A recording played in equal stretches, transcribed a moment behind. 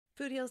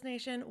Food Heals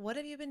Nation, what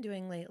have you been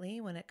doing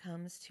lately when it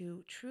comes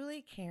to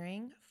truly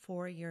caring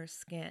for your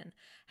skin?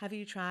 Have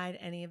you tried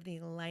any of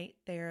the light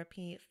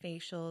therapy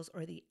facials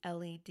or the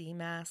LED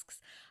masks?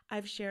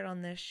 I've shared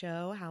on this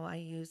show how I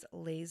use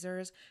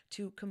lasers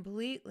to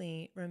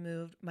completely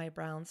remove my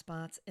brown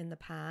spots in the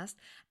past,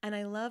 and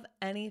I love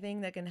anything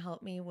that can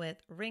help me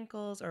with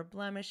wrinkles or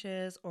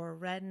blemishes or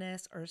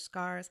redness or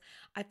scars.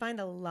 I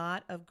find a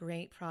lot of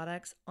great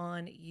products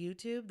on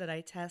YouTube that I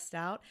test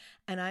out,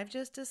 and I've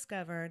just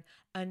discovered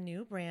a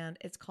new brand.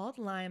 It's called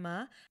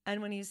Lima.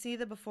 And when you see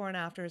the before and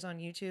afters on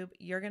YouTube,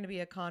 you're going to be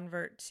a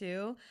convert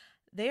too.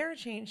 They are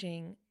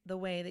changing the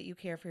way that you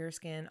care for your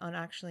skin on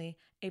actually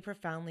a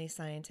profoundly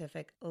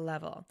scientific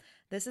level.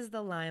 This is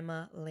the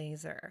Lima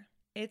laser.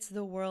 It's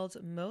the world's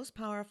most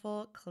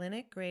powerful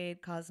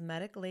clinic-grade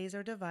cosmetic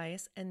laser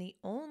device and the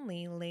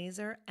only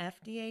laser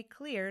FDA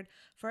cleared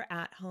for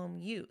at-home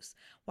use.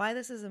 Why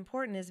this is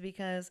important is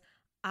because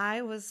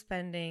I was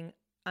spending,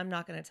 I'm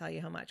not going to tell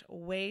you how much,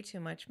 way too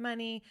much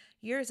money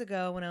years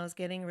ago when I was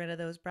getting rid of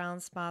those brown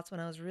spots,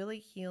 when I was really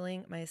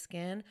healing my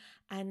skin.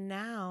 And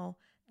now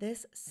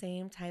this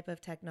same type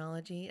of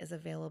technology is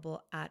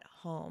available at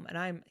home, and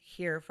I'm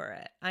here for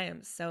it. I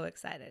am so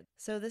excited.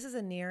 So this is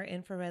a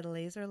near-infrared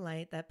laser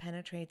light that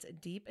penetrates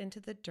deep into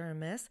the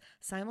dermis,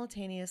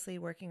 simultaneously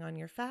working on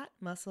your fat,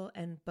 muscle,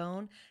 and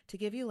bone to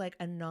give you like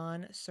a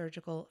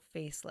non-surgical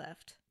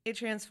facelift. It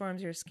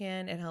transforms your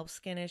skin. It helps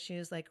skin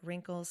issues like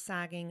wrinkles,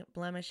 sagging,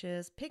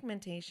 blemishes,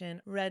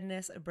 pigmentation,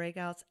 redness,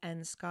 breakouts,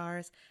 and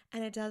scars.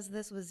 And it does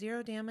this with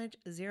zero damage,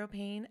 zero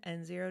pain,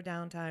 and zero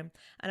downtime.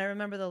 And I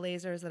remember the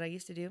lasers that I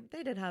used to do,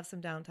 they did have some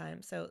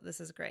downtime, so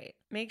this is great.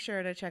 Make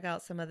sure to check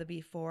out some of the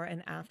before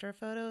and after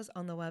photos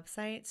on the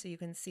website so you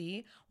can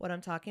see what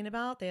I'm talking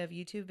about. They have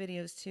YouTube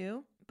videos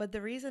too. But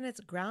the reason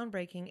it's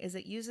groundbreaking is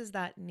it uses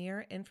that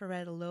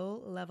near-infrared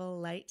low-level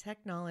light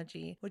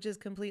technology, which is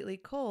completely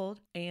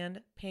cold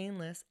and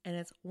painless, and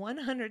it's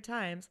 100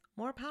 times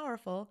more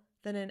powerful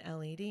than an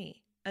LED.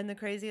 And the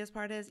craziest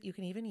part is you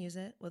can even use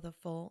it with a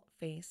full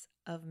face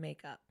of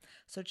makeup.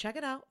 So check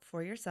it out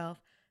for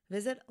yourself.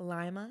 Visit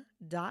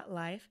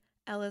lima.life.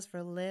 L is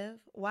for live,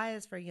 Y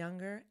is for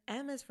younger,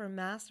 M is for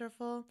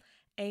masterful,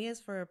 A is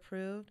for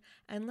approved,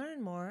 and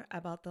learn more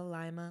about the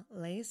Lima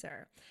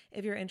laser.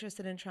 If you're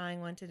interested in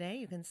trying one today,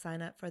 you can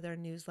sign up for their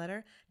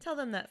newsletter. Tell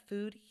them that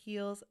Food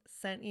Heals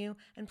sent you,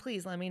 and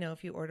please let me know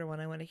if you order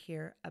one. I want to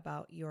hear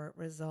about your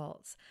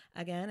results.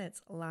 Again,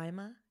 it's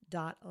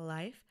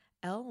lima.life,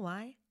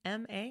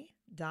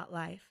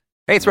 Lyma.life.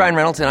 Hey, it's Ryan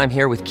Reynolds, and I'm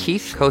here with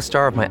Keith,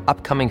 co-star of my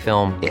upcoming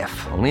film,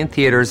 If, only in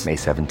theaters May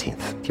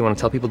 17th. Do you want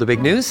to tell people the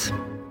big news?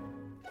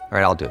 All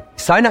right, I'll do it.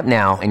 Sign up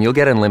now and you'll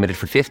get unlimited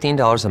for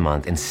 $15 a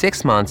month and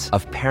 6 months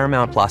of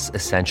Paramount Plus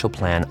Essential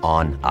Plan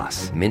on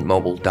us.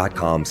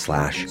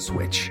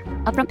 MintMobile.com/switch.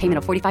 Upfront payment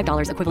of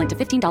 $45 equivalent to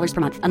 $15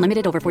 per month.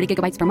 Unlimited over 40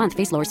 gigabytes per month.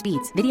 Face lower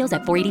speeds. Videos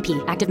at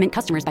 480p. Active Mint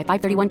customers by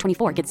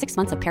 531.24 get 6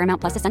 months of Paramount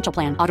Plus Essential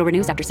Plan. Auto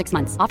renews after 6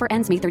 months. Offer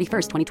ends May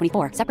 31st,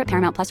 2024. Separate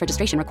Paramount Plus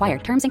registration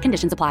required. Terms and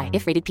conditions apply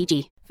if rated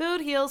PG.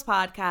 Food Heals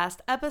Podcast,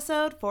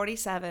 episode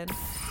 47.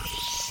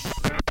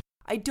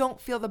 I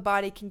don't feel the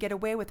body can get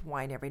away with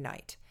wine every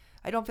night.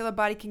 I don't feel the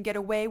body can get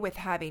away with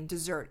having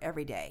dessert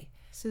every day.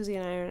 Susie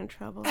and I are in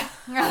trouble.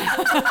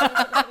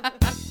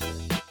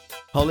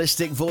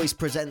 Holistic Voice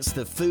presents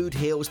the Food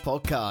Heals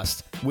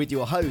podcast with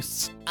your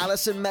hosts,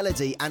 Alison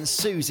Melody and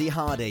Susie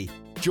Hardy.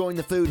 Join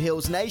the Food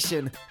Heals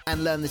Nation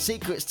and learn the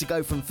secrets to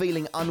go from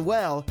feeling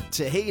unwell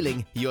to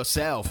healing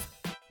yourself.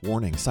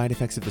 Warning, side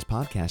effects of this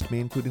podcast may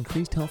include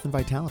increased health and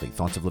vitality,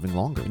 thoughts of living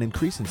longer, an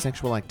increase in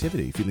sexual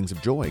activity, feelings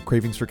of joy,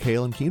 cravings for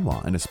kale and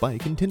quinoa, and a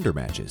spike in Tinder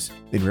matches.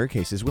 In rare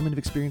cases, women have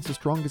experienced a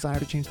strong desire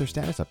to change their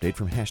status update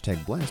from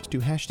 #blessed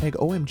to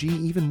 #OMG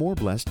even more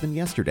blessed than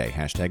yesterday,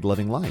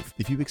 #loving life.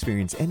 If you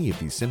experience any of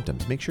these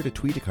symptoms, make sure to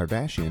tweet a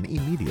Kardashian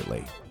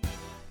immediately.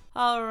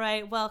 All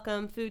right,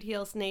 welcome Food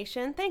Heals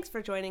Nation. Thanks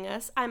for joining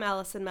us. I'm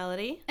Alison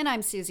Melody. And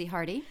I'm Susie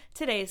Hardy.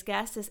 Today's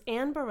guest is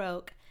Anne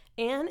Baroque.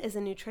 Anne is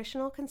a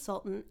nutritional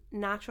consultant,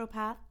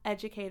 naturopath,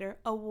 educator,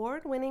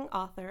 award-winning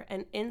author,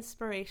 and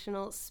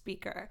inspirational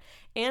speaker.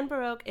 Anne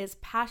Baroque is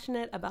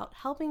passionate about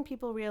helping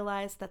people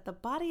realize that the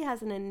body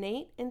has an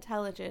innate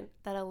intelligence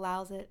that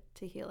allows it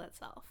to heal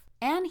itself.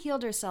 Anne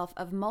healed herself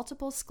of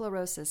multiple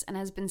sclerosis and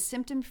has been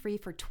symptom-free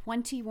for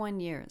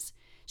 21 years.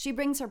 She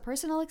brings her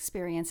personal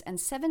experience and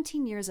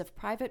 17 years of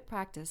private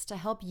practice to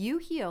help you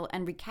heal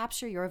and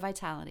recapture your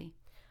vitality.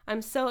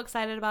 I'm so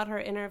excited about her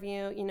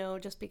interview,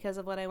 just because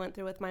of what I went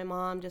through with my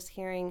mom, just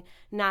hearing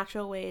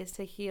natural ways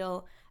to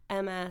heal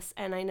MS.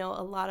 And I know a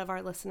lot of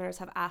our listeners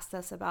have asked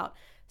us about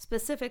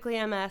specifically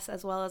MS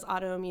as well as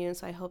autoimmune.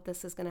 So I hope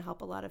this is going to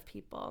help a lot of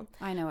people.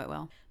 I know it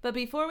will. But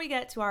before we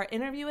get to our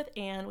interview with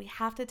Anne, we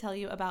have to tell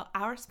you about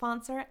our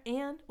sponsor,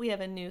 and we have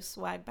a new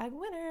swag bag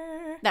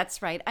winner.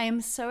 That's right. I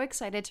am so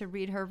excited to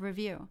read her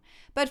review.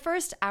 But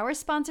first, our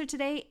sponsor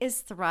today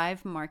is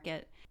Thrive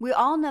Market. We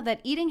all know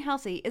that eating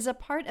healthy is a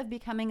part of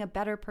becoming a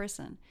better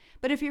person.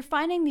 But if you're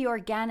finding the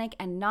organic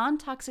and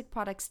non-toxic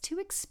products too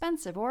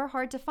expensive or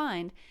hard to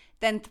find,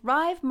 then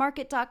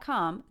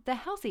ThriveMarket.com, the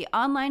healthy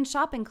online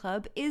shopping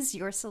club, is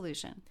your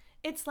solution.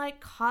 It's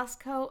like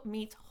Costco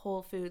meets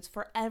Whole Foods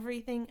for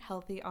everything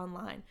healthy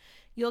online.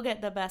 You'll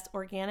get the best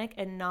organic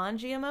and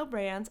non-GMO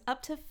brands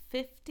up to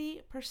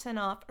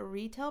 50% off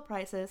retail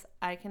prices.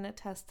 I can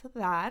attest to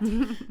that.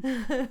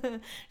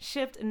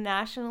 Shipped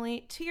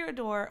nationally to your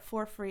door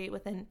for free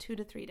within 2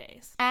 to 3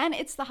 days. And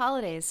it's the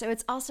holidays, so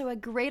it's also a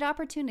great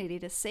opportunity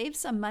to save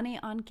some money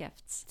on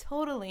gifts.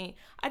 Totally.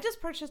 I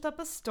just purchased up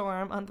a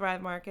storm on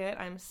Thrive Market.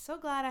 I'm so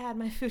glad I had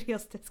my Food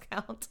Heals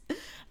discount.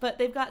 But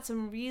they've got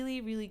some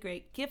really, really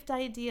great gift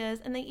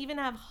ideas, and they even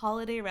have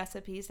holiday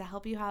recipes to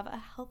help you have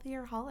a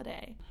healthier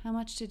holiday. How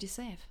much did you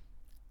save?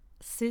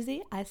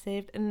 Susie, I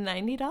saved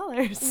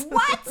 $90.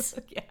 What?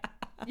 Yeah.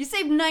 You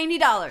saved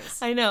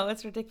 $90. I know,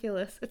 it's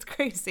ridiculous. It's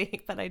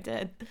crazy, but I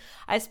did.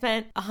 I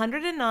spent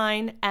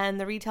 $109, and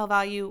the retail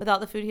value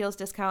without the Food Heals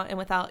discount and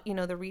without,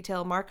 the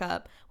retail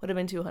markup would have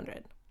been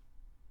 $200.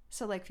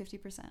 So like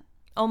 50%.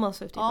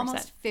 Almost 50%.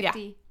 Almost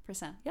 50%.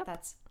 Yep.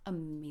 That's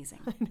amazing.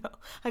 I know.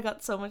 I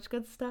got so much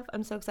good stuff.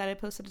 I'm so excited. I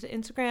posted it to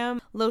Instagram.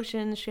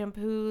 Lotions,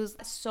 shampoos,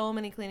 so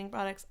many cleaning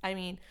products. I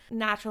mean,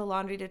 natural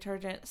laundry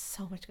detergent,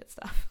 so much good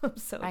stuff. I'm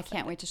so excited. I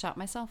can't wait to shop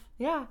myself.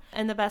 Yeah.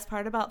 And the best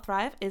part about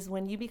Thrive is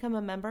when you become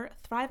a member,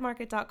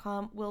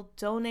 ThriveMarket.com will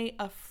donate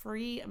a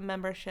free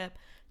membership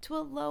to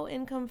a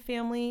low-income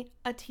family,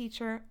 a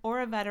teacher, or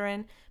a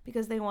veteran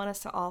because they want us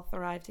to all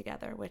thrive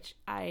together, which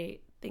I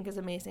think is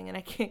amazing and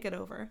I can't get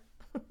over.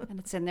 And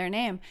it's in their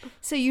name.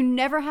 So you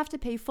never have to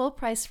pay full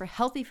price for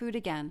healthy food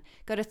again.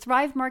 Go to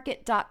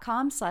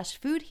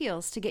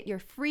thrivemarket.com/foodheals to get your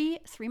free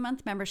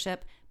 3-month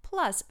membership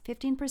plus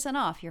 15%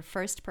 off your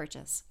first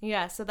purchase.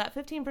 Yeah, so that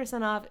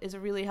 15% off is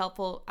really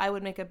helpful. I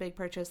would make a big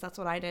purchase. That's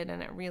what I did,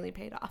 and it really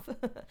paid off.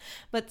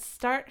 But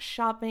start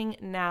shopping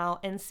now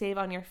and save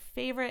on your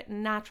favorite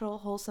natural,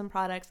 wholesome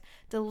products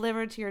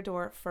delivered to your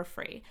door for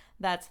free.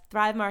 That's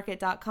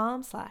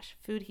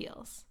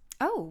thrivemarket.com/foodheals.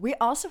 Oh, we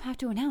also have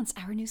to announce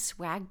our new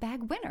swag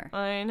bag winner.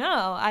 I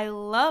know. I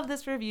love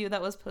this review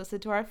that was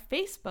posted to our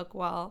Facebook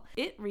wall.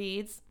 It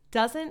reads,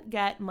 "Doesn't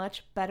get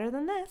much better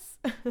than this."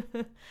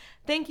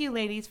 Thank you,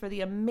 ladies, for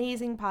the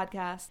amazing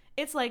podcast.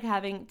 It's like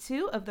having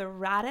 2 of the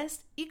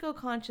raddest,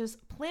 eco-conscious,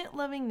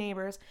 plant-loving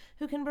neighbors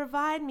who can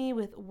provide me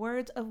with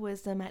words of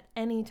wisdom at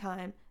any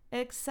time.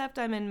 Except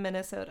I'm in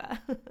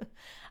Minnesota.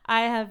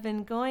 I have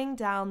been going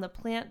down the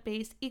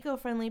plant-based,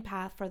 eco-friendly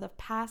path for the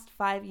past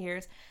 5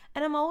 years,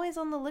 and I'm always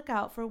on the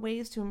lookout for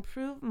ways to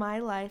improve my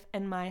life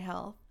and my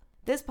health.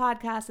 This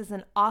podcast is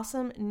an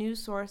awesome new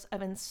source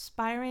of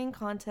inspiring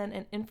content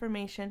and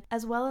information,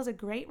 as well as a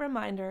great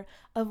reminder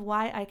of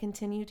why I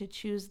continue to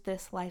choose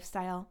this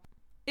lifestyle.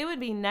 It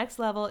would be next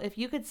level if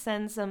you could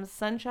send some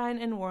sunshine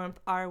and warmth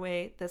our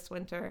way this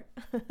winter.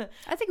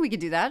 I think we could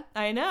do that.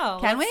 I know.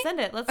 Can Let's we? send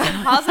it. Let's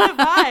send positive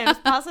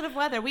vibes, positive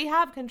weather. We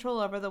have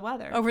control over the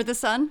weather. Over the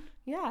sun?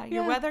 Yeah,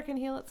 your weather can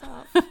heal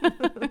itself.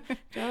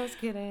 Just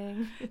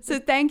kidding. So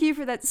thank you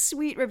for that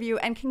sweet review,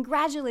 and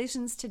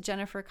congratulations to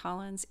Jennifer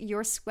Collins.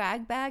 Your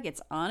swag bag, it's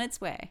on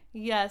its way.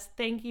 Yes,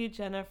 thank you,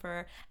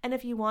 Jennifer. And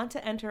if you want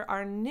to enter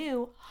our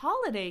new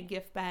holiday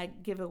gift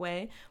bag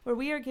giveaway, where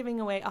we are giving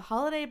away a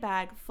holiday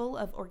bag full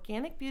of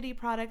organic beauty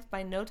products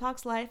by No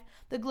Tox Life,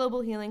 the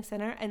Global Healing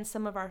Center, and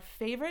some of our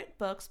favorite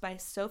books by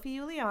Sophie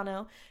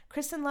Giuliano,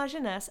 Kristen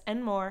LaJeunesse,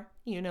 and more,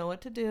 you know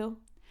what to do.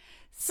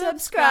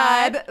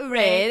 Subscribe,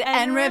 rate,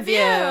 and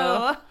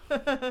review.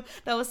 That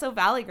was so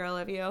Valley Girl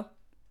of you.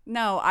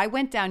 No, I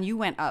went down, you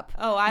went up.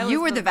 Oh, I was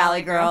You were the the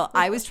Valley Valley Girl. Girl.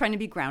 I was trying to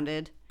be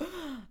grounded.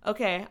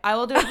 Okay, I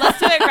will do it. Let's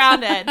do it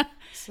grounded.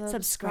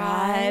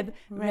 Subscribe,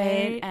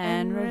 rate,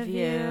 and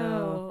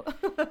review.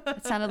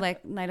 It sounded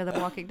like Night of the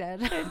Walking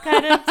Dead. It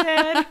kind of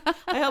did.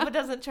 I hope it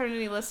doesn't turn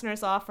any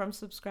listeners off from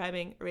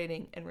subscribing,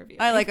 rating, and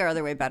reviewing. I like our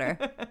other way better.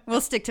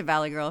 We'll stick to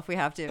Valley Girl if we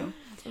have to.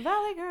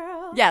 Valley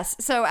Girl. Yes,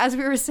 so as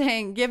we were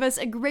saying, give us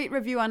a great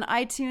review on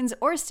iTunes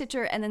or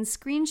Stitcher and then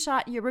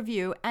screenshot your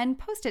review and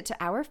post it to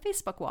our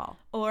Facebook wall.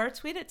 Or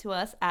tweet it to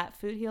us at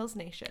Food Heals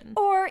Nation.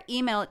 Or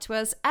email it to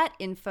us at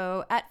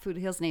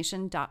info@foodhealsnation.com.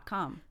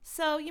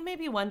 So you may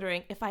be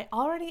wondering, if I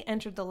already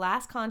entered the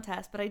last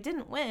contest but I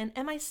didn't win,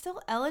 am I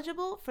still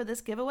eligible for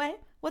this giveaway?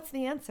 What's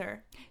the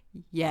answer?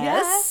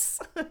 Yes.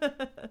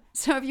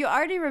 So if you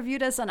already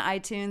reviewed us on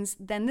iTunes,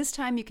 then this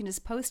time you can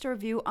just post a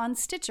review on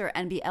Stitcher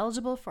and be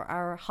eligible for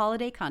our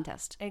holiday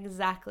contest.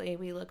 Exactly.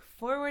 We look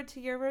forward to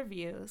your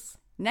reviews.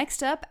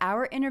 Next up,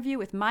 our interview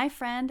with my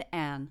friend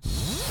Anne.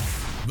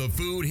 The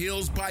Food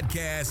Heals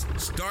Podcast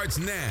starts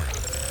now.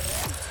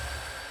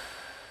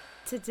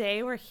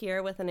 Today we're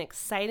here with an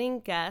exciting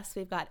guest.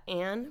 We've got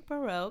Anne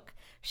Baroque.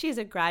 She's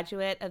a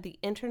graduate of the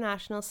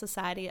International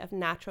Society of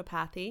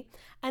Naturopathy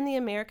and the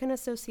American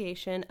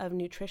Association of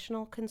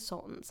Nutritional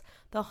Consultants,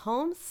 the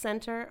Home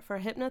Center for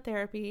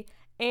Hypnotherapy,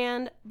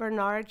 and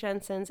Bernard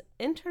Jensen's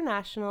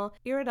International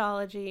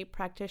Iridology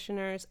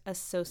Practitioners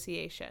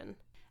Association.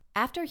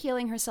 After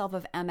healing herself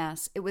of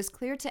MS, it was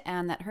clear to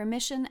Anne that her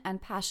mission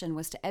and passion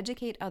was to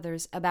educate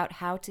others about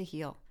how to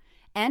heal.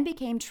 Anne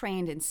became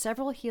trained in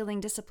several healing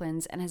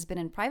disciplines and has been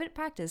in private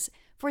practice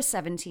for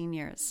 17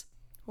 years.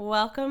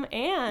 Welcome,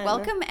 Anne.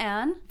 Welcome,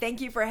 Anne. Thank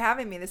you for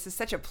having me. This is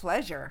such a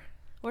pleasure.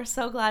 We're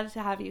so glad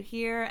to have you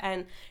here.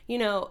 And, you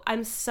know,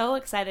 I'm so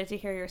excited to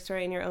hear your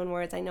story in your own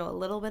words. I know a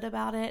little bit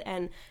about it.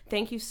 And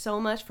thank you so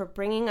much for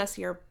bringing us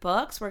your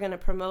books. We're going to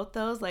promote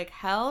those like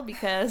hell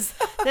because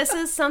this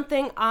is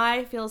something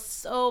I feel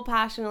so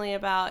passionately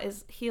about,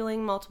 is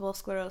healing multiple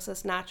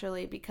sclerosis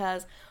naturally,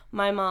 because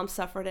my mom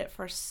suffered it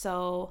for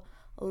so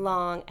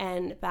long,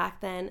 and back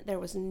then there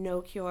was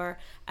no cure,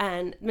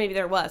 and maybe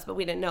there was, but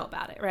we didn't know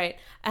about it, right?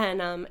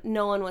 And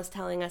no one was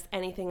telling us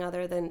anything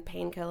other than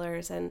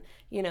painkillers, and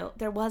you know,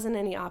 there wasn't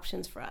any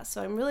options for us.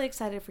 So I'm really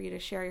excited for you to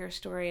share your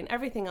story and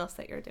everything else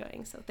that you're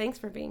doing. So thanks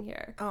for being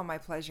here. Oh, my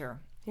pleasure.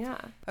 Yeah.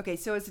 Okay,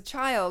 so as a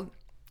child,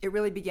 it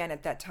really began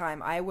at that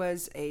time. I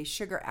was a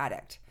sugar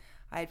addict.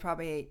 I had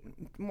probably ate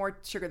more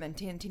sugar than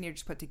 10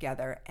 teenagers put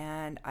together,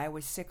 and I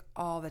was sick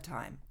all the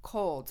time.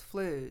 Colds,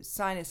 flus,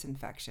 sinus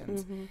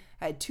infections. Mm-hmm.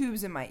 I had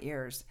tubes in my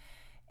ears,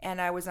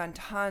 and I was on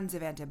tons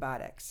of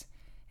antibiotics.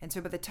 And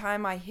so by the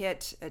time I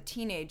hit a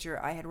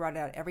teenager, I had rotted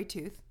out every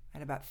tooth. I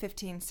had about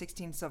 15,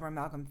 16 silver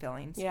amalgam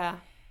fillings. Yeah.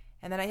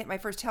 And then I hit my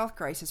first health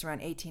crisis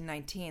around 18,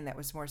 19 that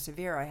was more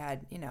severe. I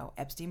had, you know,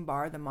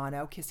 Epstein-Barr, the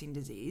mono, kissing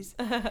disease.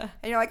 And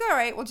you're like, all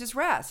right, well, just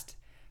rest.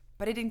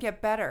 But it didn't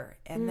get better.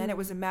 And then it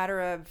was a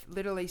matter of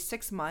literally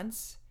 6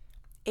 months,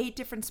 8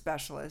 different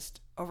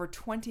specialists, over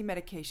 20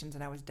 medications,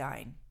 and I was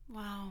dying.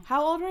 Wow.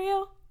 How old were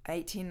you?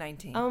 18,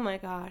 19. Oh my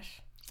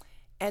gosh.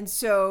 And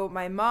so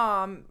my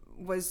mom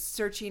was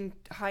searching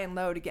high and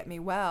low to get me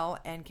well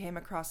and came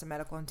across a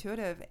medical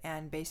intuitive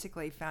and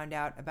basically found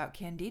out about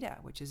Candida,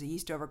 which is a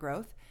yeast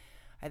overgrowth.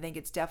 I think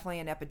it's definitely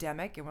an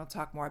epidemic, and we'll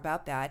talk more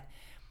about that.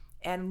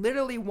 And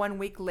literally 1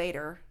 week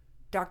later,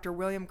 Dr.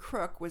 William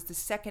Crook was the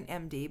second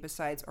MD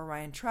besides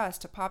Orion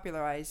Trust to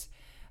popularize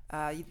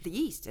the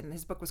yeast, and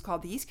his book was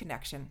called The Yeast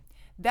Connection.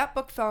 That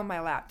book fell in my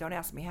lap. Don't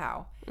ask me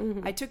how.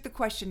 Mm-hmm. I took the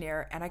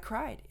questionnaire and I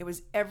cried. It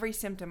was every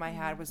symptom I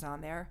had was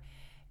on there.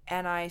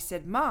 And I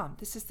said, Mom,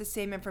 this is the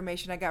same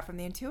information I got from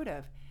the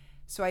intuitive.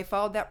 So I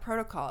followed that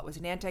protocol. It was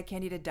an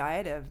anti-candida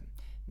diet of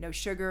no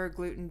sugar,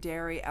 gluten,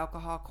 dairy,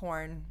 alcohol,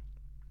 corn.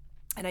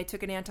 And I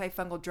took an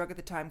antifungal drug at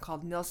the time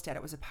called Nilstead.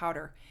 It was a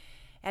powder.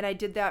 And I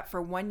did that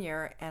for 1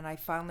 year, and I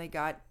finally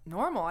got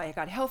normal. I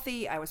got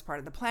healthy. I was part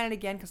of the planet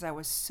again because I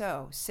was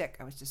so sick.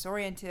 I was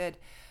disoriented,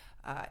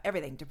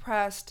 everything,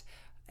 depressed.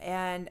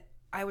 And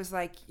I was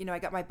like, you know, I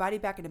got my body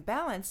back into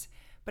balance,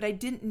 but I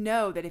didn't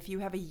know that if you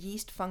have a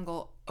yeast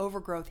fungal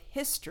overgrowth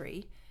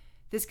history,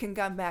 this can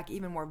come back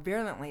even more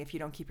virulently if you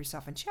don't keep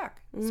yourself in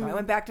check. So I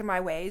went back to my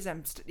ways.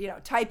 I'm,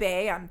 type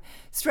A. I'm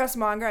stress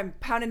monger. I'm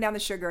pounding down the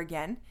sugar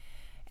again.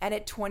 And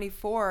at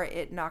 24,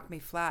 it knocked me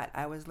flat.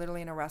 I was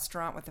literally in a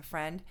restaurant with a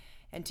friend,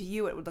 and to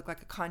you, it would look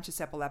like a conscious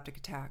epileptic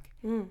attack.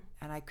 And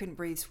I couldn't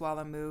breathe,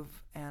 swallow,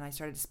 move, and I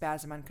started to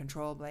spasm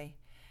uncontrollably.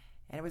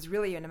 And it was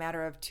really in a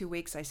matter of 2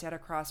 weeks, I sat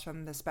across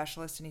from the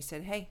specialist, and he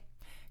said, hey,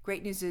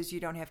 great news is you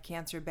don't have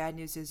cancer. Bad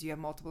news is you have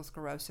multiple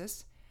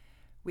sclerosis.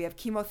 We have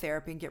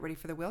chemotherapy, and get ready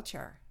for the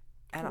wheelchair.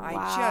 And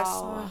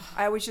wow.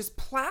 I was just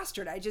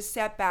plastered. I just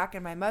sat back,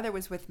 and my mother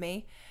was with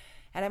me,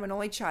 and I'm an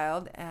only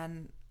child,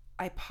 and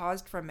I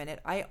paused for a minute.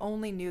 I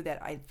only knew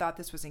that I thought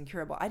this was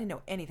incurable. I didn't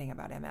know anything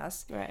about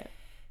MS. Right.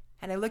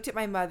 And I looked at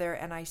my mother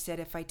and I said,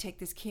 if I take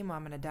this chemo,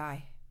 I'm going to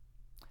die.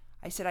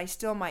 I said, I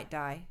still might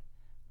die,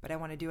 but I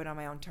want to do it on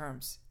my own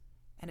terms.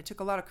 And it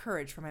took a lot of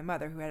courage for my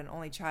mother, who had an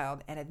only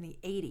child and in the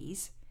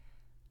 80s,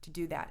 to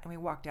do that. And we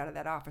walked out of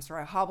that office, or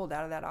I hobbled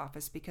out of that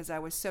office, because I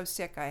was so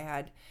sick. I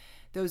had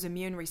those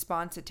immune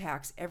response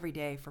attacks every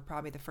day for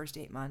probably the first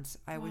 8 months.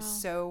 I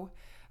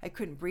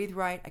couldn't breathe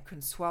right. I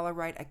couldn't swallow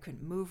right. I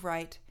couldn't move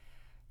right.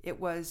 It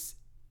was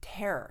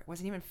terror. It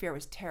wasn't even fear. It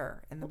was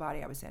terror in the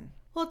body I was in.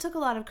 Well, it took a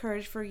lot of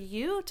courage for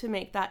you to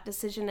make that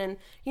decision, and,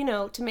 you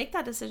know, to make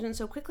that decision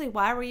so quickly.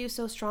 Why were you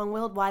so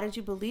strong-willed? Why did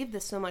you believe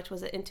this so much?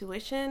 Was it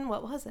intuition?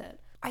 What was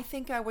it? I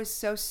think I was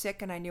so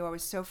sick, and I knew I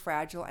was so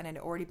fragile, and I'd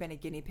already been a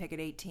guinea pig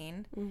at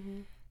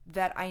 18,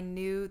 that I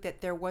knew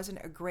that there wasn't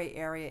a gray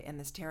area in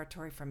this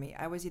territory for me.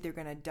 I was either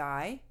going to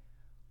die,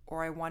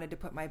 or I wanted to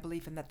put my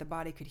belief in that the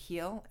body could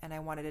heal, and I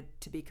wanted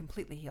it to be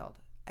completely healed.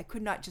 I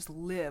could not just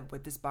live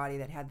with this body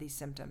that had these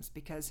symptoms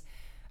because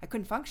I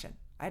couldn't function.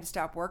 I had to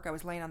stop work. I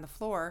was laying on the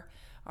floor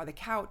or the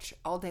couch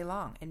all day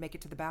long and make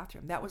it to the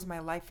bathroom. That was my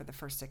life for the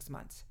first 6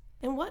 months.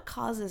 And what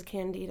causes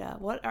Candida?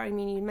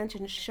 You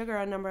mentioned sugar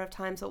a number of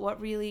times, but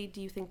what really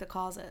do you think the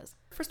cause is?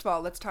 First of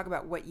all, let's talk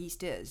about what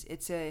yeast is.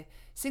 It's a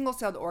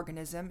single-celled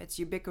organism. It's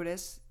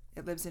ubiquitous.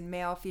 It lives in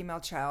male,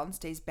 female, child, and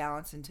stays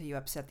balanced until you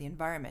upset the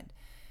environment.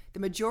 The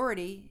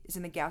majority is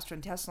in the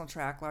gastrointestinal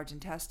tract, large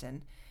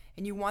intestine,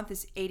 and you want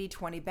this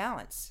 80-20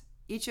 balance.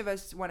 Each of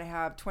us want to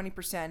have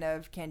 20%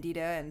 of Candida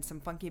and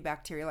some funky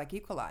bacteria like E.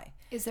 coli.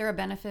 Is there a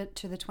benefit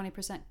to the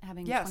 20%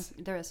 having? Yes.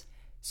 There is.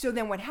 So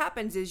then what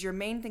happens is your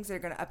main things that are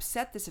going to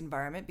upset this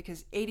environment,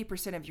 because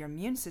 80% of your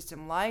immune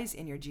system lies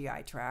in your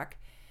GI tract,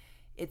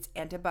 It's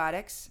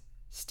antibiotics,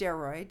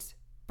 steroids,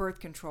 birth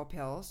control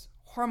pills,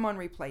 hormone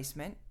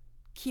replacement,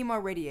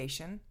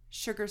 chemoradiation,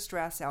 sugar,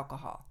 stress,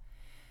 alcohol.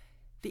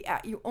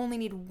 You only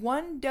need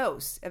 1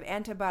 dose of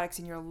antibiotics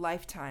in your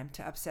lifetime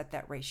to upset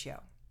that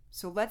ratio.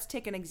 So let's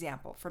take an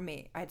example. For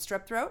me, I had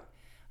strep throat.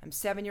 I'm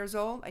 7 years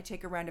old. I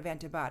take a round of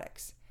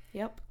antibiotics.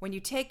 Yep. When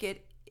you take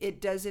it, it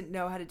doesn't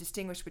know how to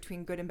distinguish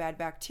between good and bad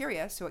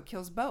bacteria, so it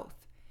kills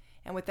both.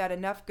 And without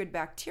enough good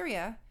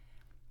bacteria,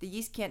 the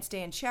yeast can't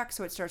stay in check,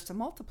 so it starts to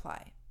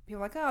multiply.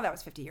 People are like, oh, that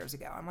was 50 years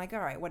ago. I'm like, all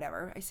right,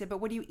 whatever. I said, but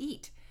what do you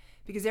eat?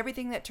 Because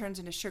everything that turns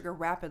into sugar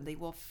rapidly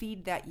will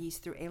feed that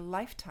yeast through a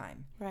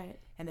lifetime. Right.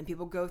 And then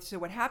people go through,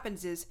 what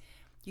happens is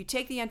you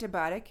take the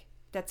antibiotic,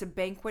 that's a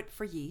banquet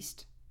for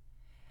yeast.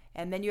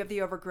 And then you have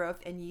the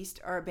overgrowth, and yeast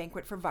are a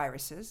banquet for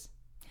viruses.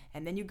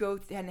 And then you go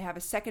and have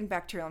a second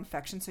bacterial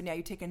infection. So now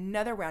you take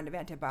another round of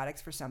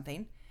antibiotics for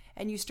something,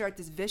 and you start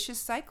this vicious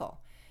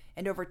cycle.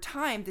 And over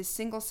time, this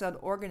single-celled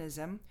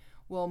organism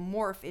will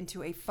morph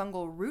into a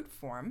fungal root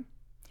form,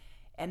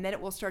 and then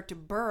it will start to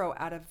burrow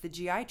out of the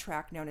GI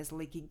tract known as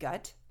leaky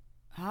gut.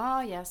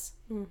 Ah, yes.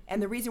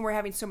 And the reason we're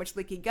having so much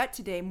leaky gut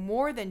today,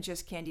 more than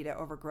just candida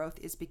overgrowth,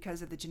 is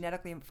because of the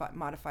genetically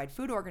modified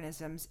food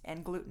organisms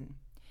and gluten.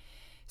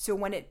 So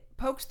when it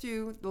pokes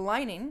through the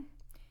lining,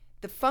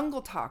 the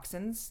fungal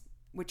toxins,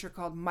 which are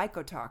called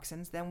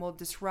mycotoxins, then will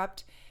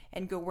disrupt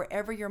and go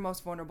wherever you're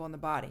most vulnerable in the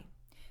body.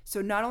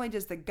 So not only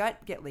does the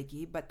gut get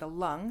leaky, but the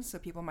lungs, so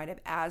people might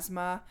have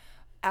asthma,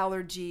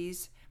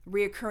 allergies,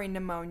 reoccurring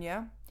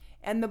pneumonia,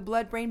 and the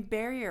blood-brain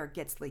barrier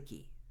gets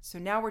leaky. So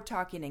now we're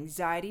talking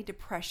anxiety,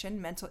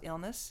 depression, mental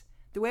illness.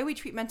 The way we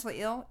treat mentally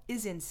ill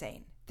is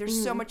insane.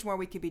 There's so much more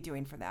we could be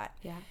doing for that.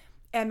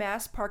 Yeah.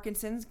 MS,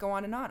 Parkinson's, go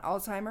on and on,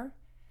 Alzheimer.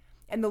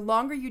 And the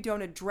longer you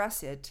don't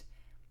address it,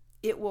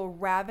 it will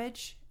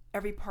ravage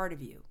every part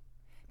of you.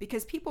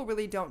 Because people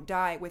really don't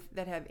die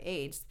that have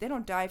AIDS. They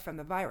don't die from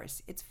the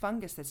virus. It's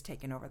fungus that's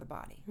taken over the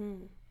body.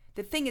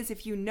 The thing is,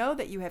 if you know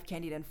that you have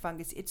candida and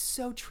fungus, it's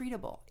so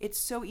treatable. It's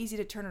so easy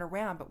to turn it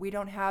around, but we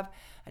don't have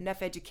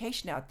enough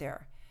education out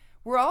there.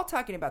 We're all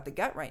talking about the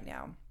gut right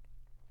now.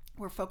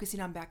 We're focusing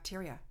on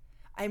bacteria.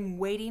 I'm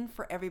waiting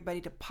for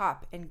everybody to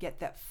pop and get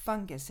that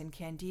fungus, and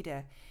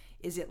candida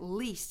is at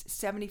least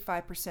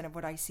 75% of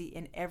what I see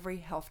in every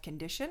health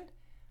condition,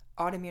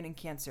 autoimmune and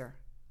cancer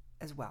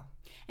as well.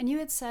 And you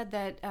had said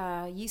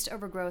that yeast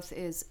overgrowth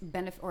is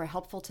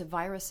helpful to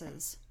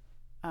viruses.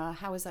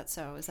 How is that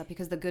so? Is that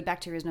because the good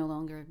bacteria is no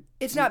longer...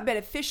 It's not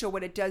beneficial.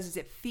 What it does is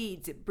it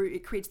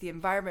creates the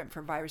environment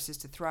for viruses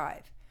to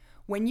thrive.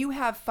 When you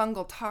have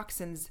fungal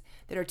toxins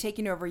that are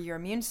taking over your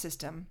immune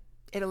system,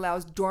 it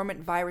allows dormant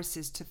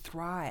viruses to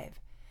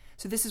thrive.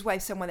 So this is why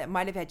someone that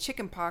might have had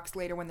chickenpox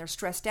later, when they're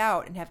stressed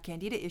out and have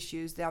candida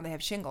issues, now they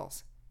have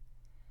shingles.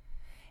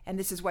 And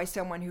this is why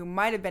someone who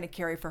might have been a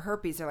carrier for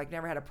herpes, they're like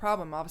never had a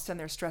problem, all of a sudden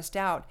they're stressed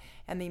out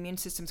and the immune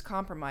system's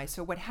compromised.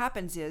 So what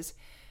happens is,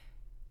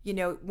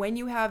 when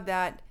you have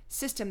that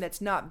system that's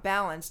not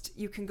balanced,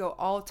 you can go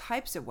all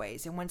types of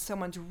ways. And when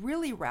someone's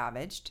really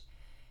ravaged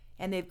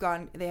and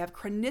they have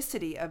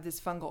chronicity of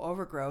this fungal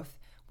overgrowth,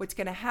 what's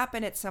going to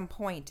happen at some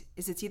point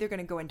is it's either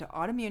going to go into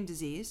autoimmune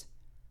disease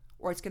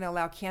or it's going to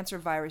allow cancer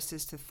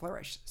viruses to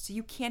flourish. So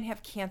you can't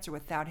have cancer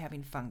without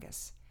having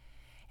fungus.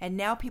 And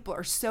now people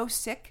are so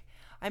sick.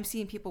 I'm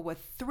seeing people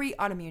with 3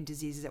 autoimmune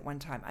diseases at one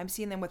time. I'm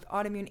seeing them with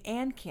autoimmune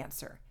and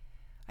cancer.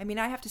 I mean,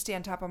 I have to stay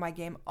on top of my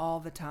game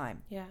all the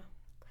time. Yeah.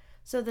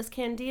 So this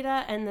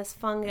candida and this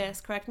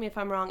fungus, correct me if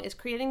I'm wrong, is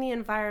creating the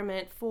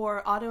environment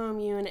for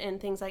autoimmune and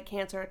things like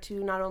cancer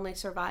to not only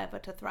survive,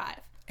 but to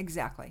thrive.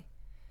 Exactly.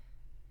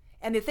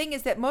 And the thing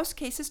is that most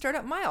cases start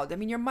out mild. I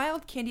mean, your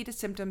mild candida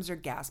symptoms are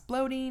gas,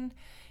 bloating.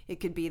 It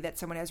could be that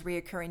someone has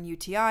reoccurring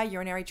UTI,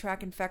 urinary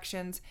tract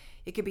infections.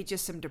 It could be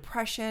just some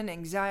depression,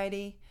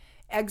 anxiety,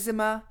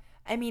 eczema.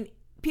 I mean,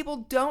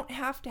 people don't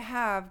have to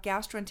have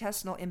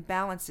gastrointestinal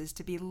imbalances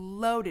to be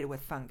loaded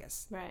with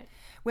fungus. Right.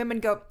 Women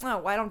go, oh,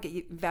 well, I don't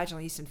get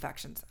vaginal yeast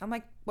infections. I'm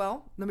like,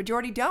 well, the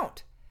majority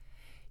don't.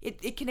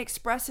 It can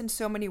express in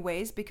so many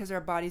ways because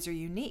our bodies are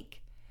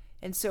unique.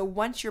 And so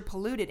once you're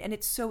polluted, and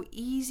it's so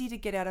easy to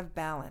get out of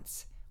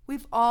balance.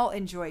 We've all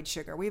enjoyed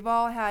sugar. We've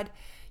all had,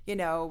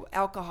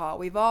 alcohol.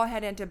 We've all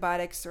had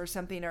antibiotics or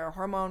something, or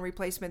hormone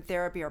replacement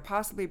therapy, or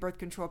possibly birth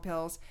control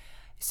pills.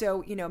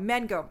 So,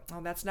 men go,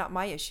 oh, that's not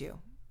my issue.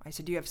 I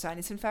said, do you have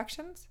sinus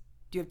infections?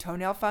 Do you have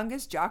toenail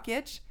fungus, jock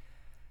itch?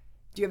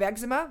 Do you have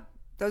eczema?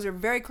 Those are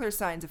very clear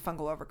signs of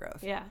fungal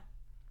overgrowth. Yeah.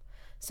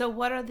 So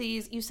what are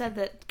these? You said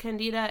that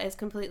candida is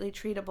completely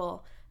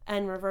treatable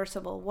and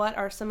reversible. What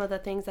are some of the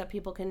things that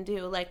people can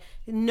do? Like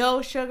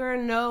no sugar,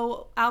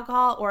 no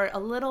alcohol, or a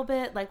little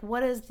bit? Like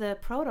what is the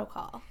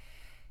protocol?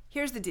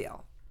 Here's the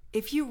deal.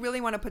 If you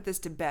really want to put this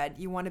to bed,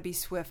 you want to be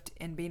swift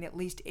in being at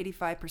least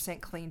 85%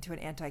 clean to an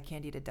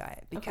anti-candida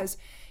diet, because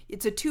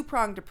it's a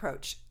 2-pronged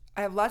approach.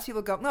 I have lots of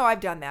people go, no,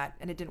 I've done that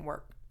and it didn't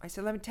work. I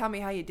said, tell me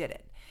how you did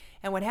it.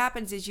 And what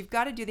happens is you've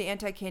got to do the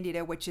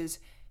anti-candida, which is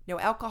no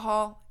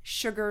alcohol,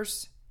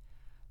 sugars,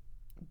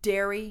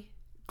 dairy,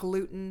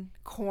 gluten,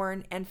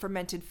 corn, and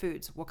fermented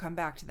foods. We'll come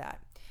back to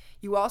that.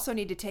 You also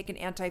need to take an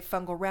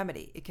antifungal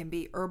remedy. It can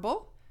be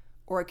herbal,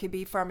 or it could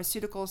be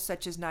pharmaceuticals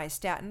such as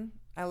nystatin.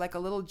 I like a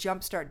little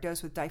jumpstart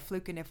dose with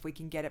diflucan if we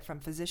can get it from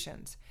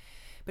physicians.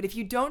 But if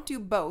you don't do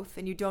both,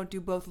 and you don't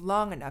do both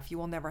long enough, you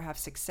will never have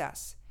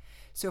success.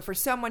 So for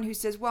someone who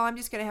says, well, I'm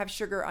just going to have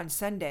sugar on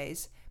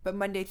Sundays, but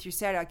Monday through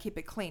Saturday I'll keep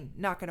it clean,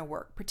 not going to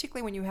work,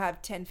 particularly when you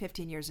have 10,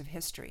 15 years of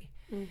history.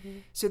 Mm-hmm.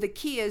 So the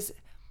key is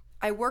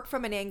I work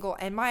from an angle,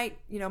 and my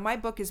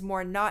book is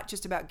more not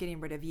just about getting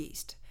rid of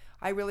yeast.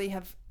 I really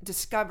have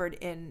discovered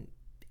in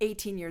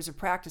 18 years of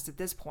practice at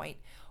this point,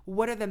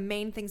 what are the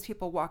main things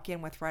people walk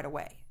in with right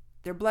away?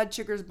 Their blood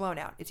sugar is blown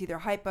out. It's either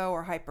hypo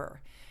or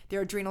hyper.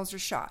 Their adrenals are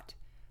shot.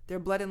 Their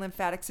blood and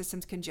lymphatic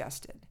system's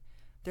congested.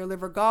 Their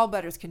liver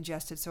gallbladder is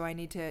congested, so I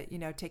need to,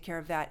 take care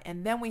of that.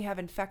 And then we have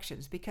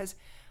infections, because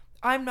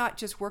I'm not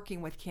just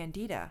working with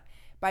Candida.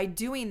 By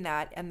doing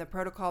that and the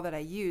protocol that I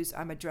use,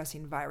 I'm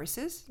addressing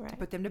viruses to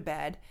put them to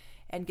bed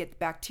and get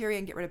bacteria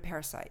and get rid of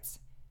parasites.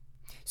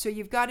 So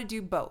you've got to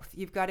do both.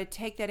 You've got to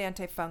take that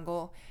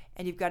antifungal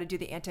and you've got to do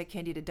the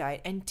anti-Candida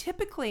diet. And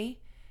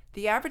typically,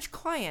 the average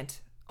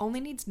client only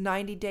needs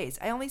 90 days.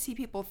 I only see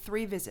people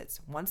 3 visits,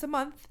 once a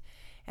month.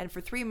 And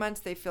for 3 months,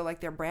 they feel like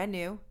they're brand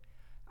new.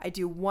 I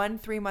do 1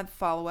 3-month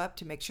follow-up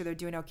to make sure they're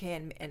doing okay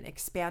and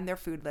expand their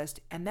food list.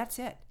 And that's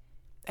it.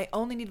 I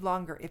only need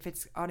longer if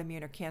it's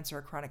autoimmune or cancer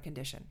or chronic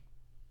condition.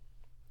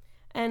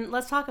 And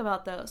let's talk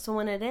about those. So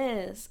when it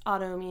is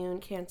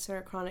autoimmune,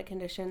 cancer, chronic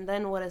condition,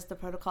 then what is the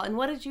protocol? And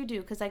what did you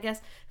do? Because I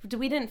guess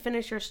we didn't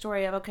finish your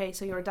story of, okay,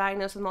 so you were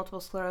diagnosed with multiple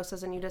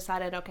sclerosis and you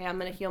decided, okay, I'm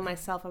going to heal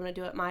myself. I'm going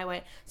to do it my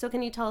way. So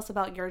can you tell us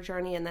about your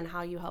journey and then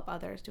how you help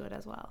others do it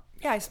as well?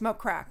 Yeah, I smoke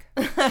crack.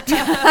 All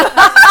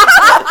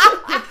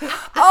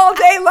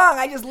day long,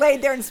 I just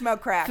laid there and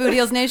smoked crack. Food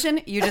Heals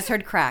Nation, you just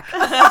heard crack.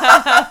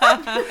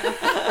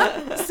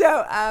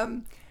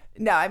 So,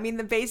 no, I mean,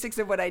 the basics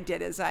of what I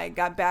did is I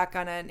got back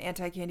on an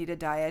anti-Candida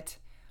diet.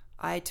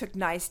 I took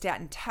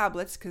nystatin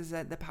tablets because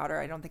the powder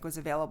I don't think was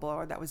available,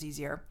 or that was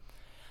easier.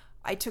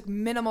 I took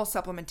minimal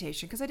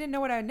supplementation because I didn't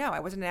know what I would know. I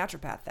wasn't a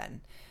naturopath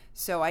then.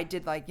 So I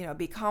did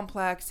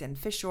B-complex and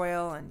fish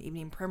oil and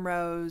evening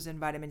primrose and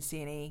vitamin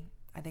C and E.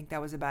 I think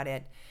that was about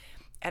it.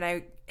 And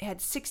I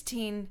had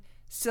 16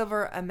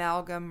 silver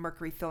amalgam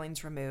mercury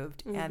fillings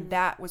removed, and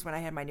that was when I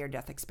had my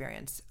near-death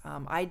experience.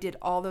 I did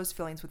all those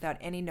fillings without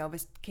any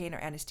Novocaine or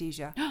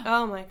anesthesia.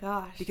 Oh my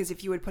gosh. Because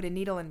if you would put a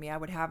needle in me, I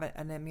would have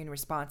an immune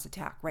response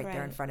attack right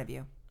there in front of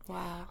you.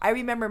 Wow. I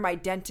remember my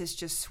dentist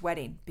just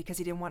sweating because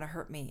he didn't want to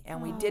hurt me,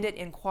 and we did it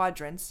in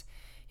quadrants.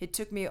 It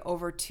took me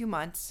over 2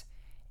 months,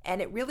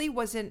 and it really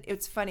wasn't,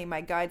 it's funny,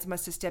 my guides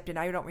must have stepped in.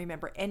 I don't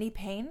remember any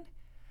pain,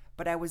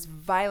 but I was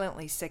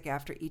violently sick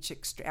after each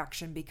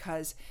extraction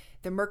because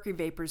the mercury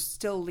vapors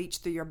still leach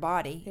through your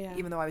body,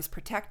 even though I was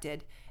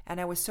protected,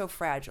 and I was so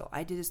fragile.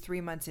 I did this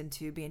 3 months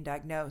into being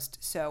diagnosed,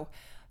 so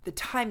the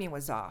timing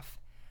was off,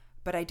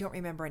 but I don't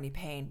remember any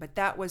pain. But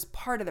that was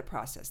part of the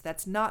process.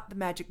 That's not the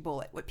magic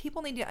bullet. What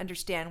people need to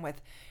understand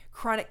with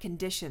chronic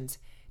conditions,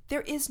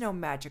 there is no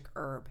magic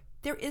herb.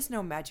 There is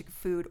no magic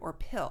food or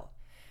pill.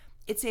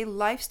 It's a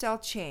lifestyle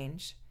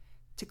change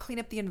to clean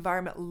up the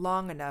environment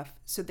long enough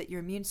so that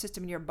your immune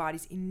system and your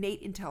body's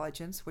innate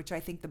intelligence, which I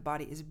think the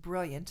body is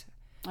brilliant,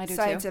 I do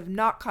science too. have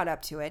not caught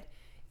up to it,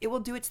 it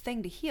will do its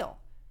thing to heal.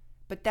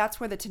 But that's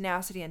where the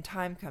tenacity and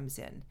time comes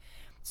in.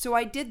 So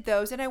I did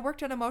those, and I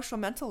worked on emotional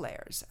mental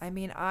layers. I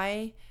mean,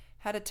 I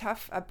had a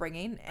tough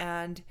upbringing,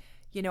 and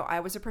I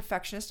was a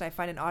perfectionist. I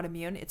find in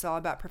autoimmune, it's all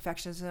about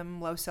perfectionism,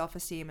 low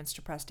self-esteem, and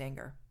suppressed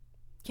anger.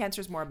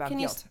 Cancer is more about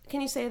guilt. Can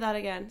you say that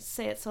again?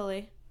 Say it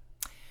slowly.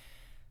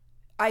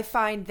 I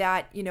find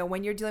that,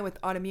 when you're dealing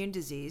with autoimmune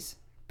disease,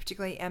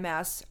 particularly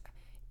MS,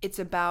 it's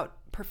about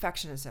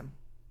perfectionism,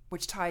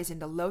 which ties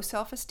into low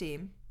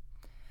self-esteem,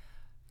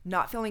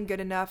 not feeling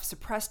good enough,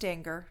 suppressed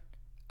anger,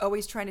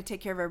 always trying to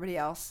take care of everybody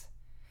else.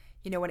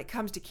 When it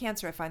comes to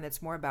cancer, I find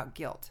that's more about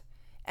guilt.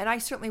 And I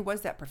certainly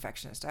was that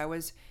perfectionist. I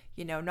was,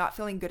 not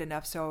feeling good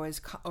enough, so I was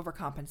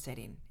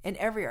overcompensating in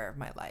every area of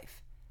my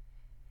life.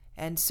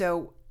 And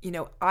so,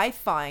 I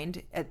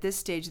find at this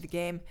stage of the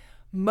game,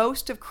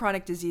 most of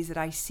chronic disease that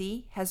I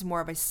see has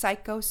more of a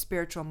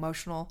psycho-spiritual,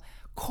 emotional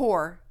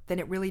core than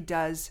it really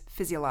does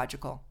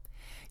physiological.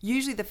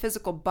 Usually the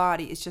physical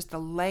body is just the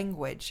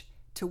language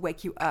to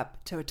wake you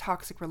up to a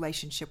toxic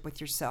relationship with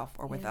yourself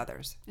or with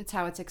others. It's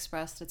how it's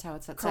expressed. It's how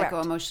it's that Correct.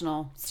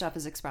 psycho-emotional stuff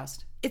is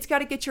expressed. It's got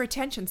to get your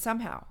attention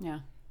somehow.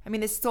 Yeah. I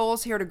mean, the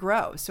soul's here to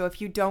grow. So if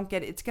you don't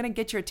get it, it's going to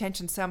get your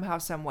attention somehow,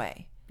 some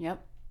way.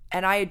 Yep.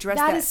 And I address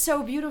that. That is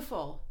so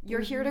beautiful. You're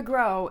here to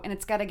grow, and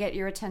it's got to get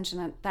your attention.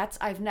 And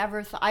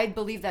I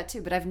believe that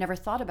too, but I've never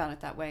thought about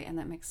it that way, and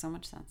that makes so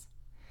much sense.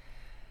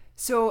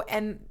 So,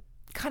 and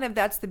kind of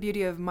that's the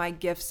beauty of my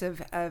gifts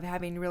of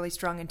having really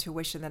strong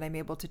intuition, that I'm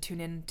able to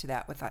tune into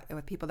that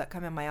with people that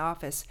come in my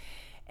office.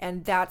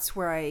 And that's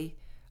where I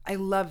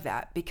love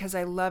that, because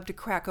I love to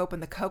crack open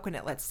the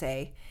coconut, let's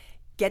say,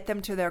 get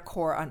them to their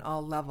core on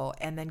all level,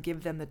 and then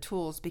give them the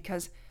tools,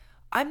 because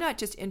I'm not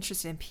just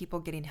interested in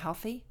people getting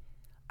healthy.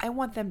 I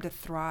want them to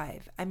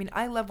thrive. I mean,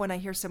 I love when I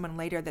hear someone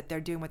later that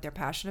they're doing what they're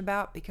passionate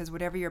about, because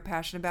whatever you're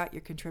passionate about,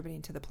 you're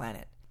contributing to the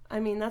planet. I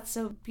mean, that's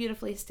so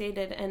beautifully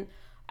stated. And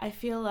I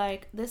feel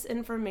like this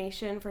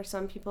information for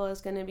some people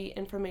is going to be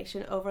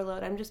information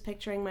overload. I'm just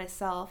picturing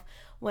myself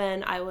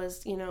when I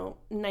was,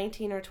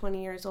 19 or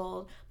 20 years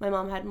old. My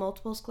mom had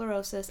multiple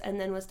sclerosis and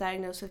then was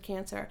diagnosed with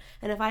cancer.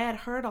 And if I had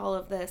heard all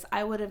of this,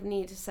 I would have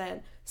needed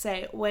to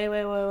say,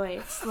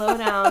 wait, slow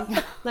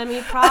down. Let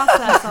me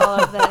process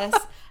all of this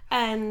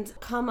and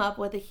come up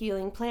with a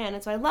healing plan.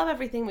 And so I love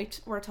everything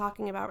we're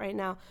talking about right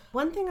now.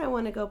 One thing I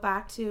want to go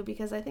back to,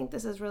 because I think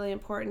this is really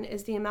important,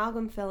 is the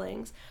amalgam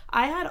fillings.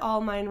 I had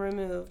all mine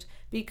removed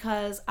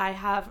because I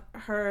have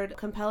heard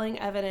compelling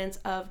evidence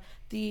of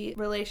the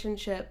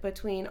relationship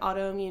between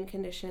autoimmune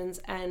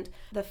conditions and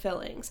the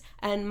fillings.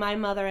 And my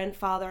mother and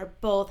father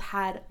both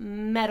had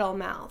metal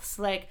mouths,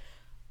 like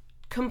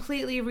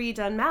completely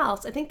redone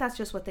mouths. I think that's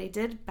just what they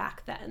did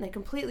back then. They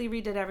completely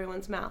redid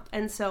everyone's mouth.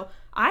 And so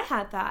I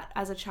had that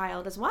as a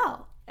child as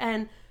well.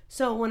 And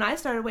so when I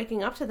started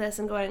waking up to this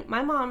and going,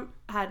 my mom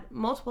had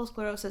multiple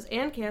sclerosis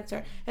and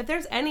cancer. If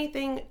there's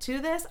anything to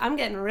this, I'm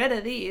getting rid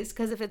of these,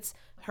 because if it's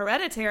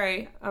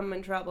hereditary, I'm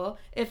in trouble.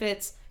 If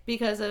it's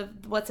because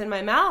of what's in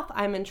my mouth,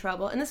 I'm in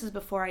trouble. And this is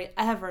before I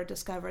ever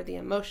discovered the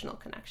emotional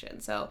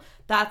connection. So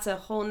that's a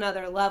whole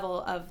nother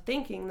level of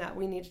thinking that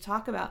we need to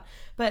talk about.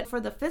 But for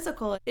the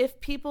physical,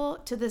 if people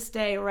to this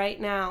day right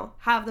now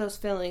have those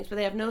fillings, but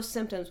they have no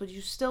symptoms, would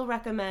you still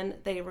recommend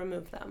they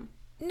remove them?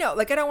 No,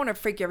 I don't want to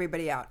freak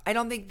everybody out. I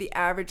don't think the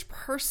average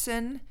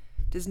person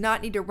does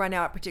not need to run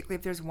out, particularly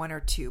if there's one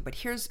or two. But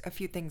here's a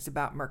few things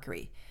about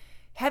mercury.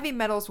 Heavy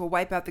metals will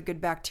wipe out the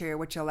good bacteria,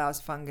 which allows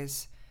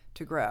fungus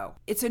to grow.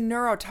 It's a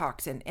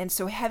neurotoxin, and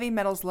so heavy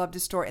metals love to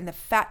store in the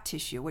fat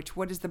tissue, which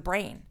what is the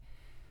brain?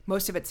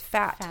 Most of it's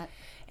fat.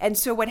 And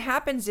so what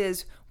happens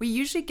is we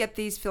usually get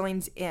these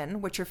fillings in,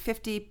 which are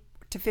 50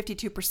 to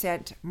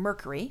 52%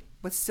 mercury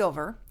with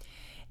silver,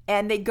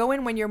 and they go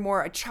in when you're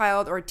more a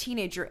child or a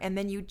teenager, and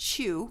then you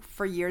chew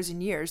for years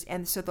and years,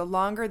 and so the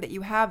longer that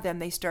you have them,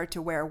 they start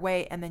to wear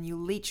away, and then you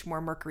leach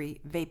more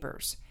mercury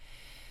vapors.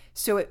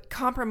 So it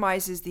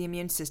compromises the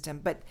immune system.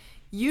 But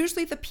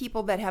usually the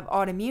people that have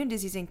autoimmune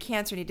disease and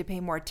cancer need to pay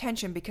more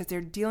attention because they're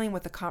dealing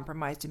with a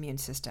compromised immune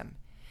system.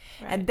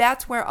 Right. And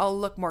that's where I'll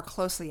look more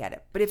closely at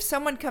it. But if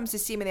someone comes to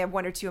see me and they have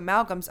one or two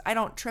amalgams, I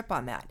don't trip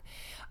on that.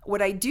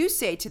 What I do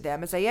say to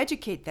them is I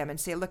educate them and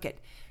say, look,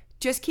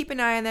 just keep an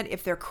eye on that.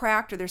 If they're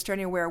cracked or they're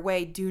starting to wear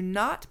away, do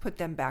not put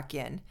them back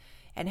in,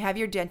 and have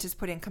your dentist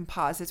put in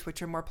composites,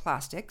 which are more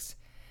plastics.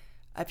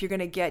 If you're going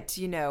to get,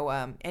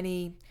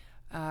 any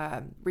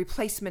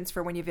replacements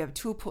for when you have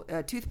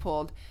a tooth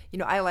pulled,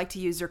 I like to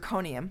use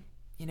zirconium,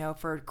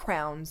 for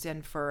crowns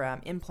and for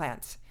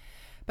implants.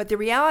 But the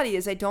reality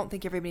is I don't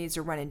think everybody needs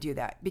to run and do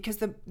that, because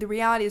the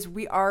reality is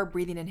we are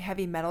breathing in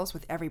heavy metals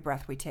with every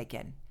breath we take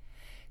in.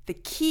 The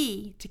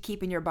key to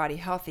keeping your body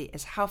healthy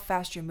is how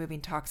fast you're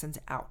moving toxins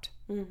out.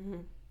 Mm-hmm.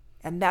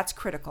 And that's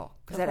critical,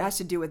 because that has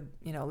to do with,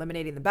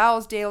 eliminating the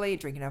bowels daily,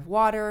 drinking enough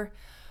water,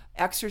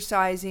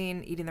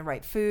 exercising, eating the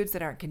right foods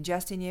that aren't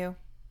congesting you.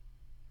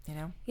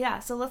 Yeah,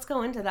 so let's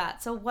go into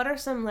that. So what are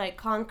some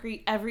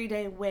concrete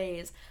everyday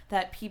ways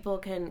that people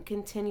can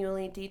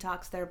continually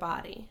detox their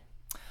body?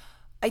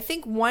 I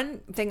think one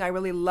thing I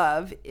really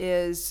love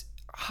is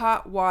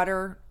hot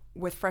water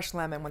with fresh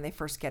lemon when they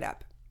first get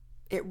up.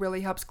 It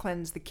really helps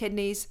cleanse the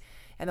kidneys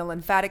and the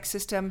lymphatic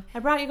system. I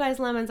brought you guys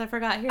lemons. I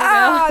forgot. Here we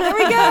go. There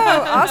we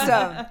go.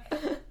 Awesome.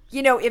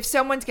 If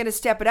someone's going to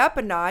step it up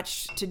a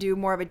notch to do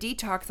more of a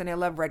detox, then I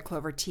love red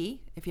clover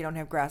tea if you don't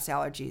have grass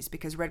allergies,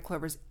 because red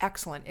clover is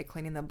excellent at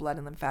cleaning the blood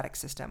and lymphatic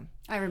system.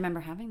 I remember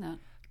having that.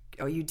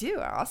 Oh, you do?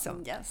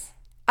 Awesome. Yes.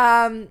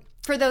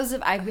 For those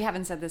we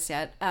haven't said this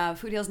yet,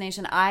 Food Heals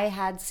Nation, I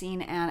had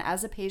seen Anne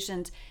as a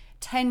patient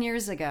 10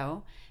 years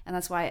ago, and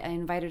that's why I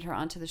invited her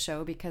onto the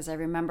show, because I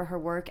remember her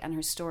work and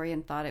her story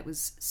and thought it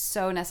was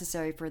so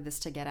necessary for this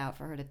to get out,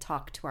 for her to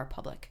talk to our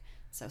public.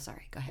 So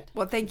sorry, go ahead.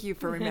 Well, thank you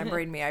for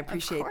remembering me. I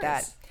appreciate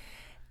that.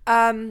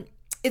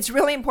 It's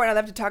really important. I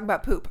love to talk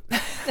about poop.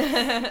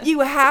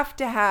 You have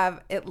to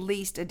have at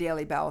least a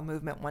daily bowel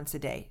movement once a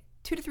day.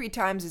 2 to 3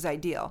 times is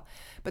ideal.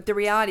 But the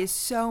reality is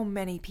so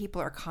many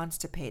people are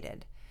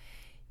constipated.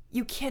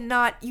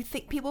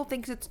 People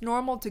think it's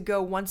normal to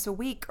go once a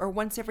week or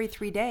once every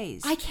 3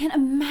 days. I can't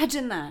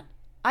imagine that.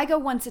 I go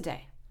once a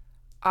day.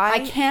 I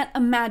can't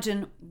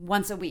imagine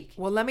once a week.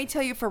 Well, let me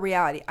tell you, for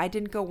reality, I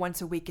didn't go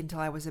once a week until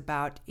I was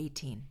about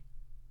 18.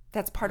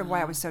 That's part of why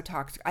I was so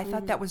toxic. I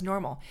thought that was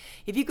normal.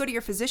 If you go to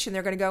your physician,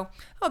 they're going to go,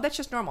 oh, that's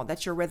just normal.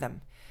 That's your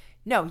rhythm.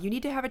 No, you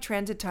need to have a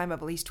transit time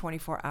of at least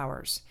 24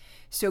 hours.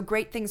 So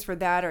great things for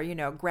that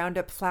are, ground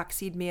up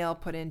flaxseed meal,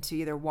 put into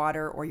either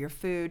water or your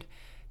food.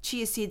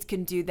 Chia seeds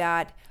can do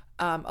that.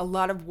 A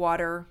lot of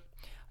water.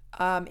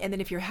 And then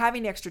if you're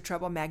having extra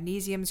trouble,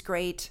 magnesium's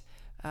great.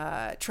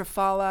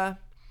 Triphala.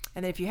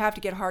 And then if you have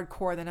to get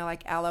hardcore, then I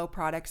like aloe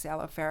products,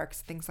 aloe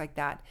ferrex, things like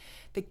that.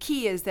 The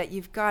key is that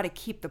you've got to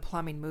keep the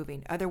plumbing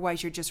moving.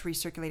 Otherwise, you're just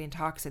recirculating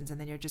toxins, and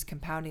then you're just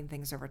compounding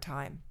things over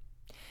time.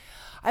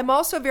 I'm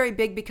also very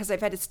big because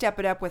I've had to step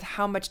it up with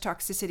how much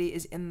toxicity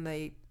is in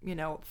the,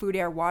 food,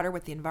 air, water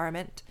with the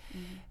environment,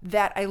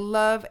 that I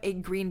love a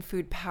green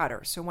food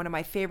powder. So one of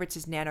my favorites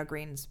is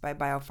Nanogreens by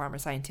BioPharma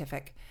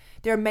Scientific.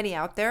 There are many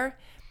out there,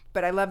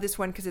 but I love this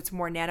one because it's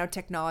more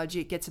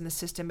nanotechnology. It gets in the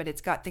system, but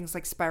it's got things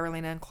like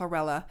spirulina and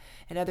chlorella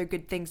and other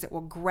good things that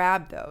will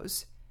grab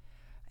those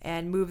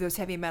and move those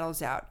heavy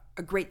metals out.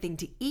 A great thing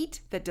to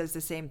eat that does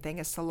the same thing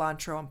as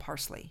cilantro and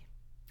parsley.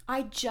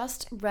 I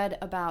just read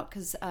about,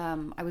 because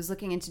I was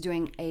looking into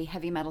doing a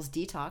heavy metals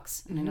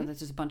detox, and I know that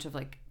there's a bunch of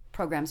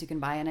programs you can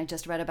buy, and I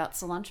just read about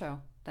cilantro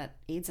that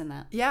aids in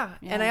that. Yeah,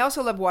 and I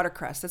also love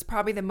watercress. That's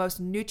probably the most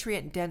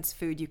nutrient-dense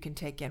food you can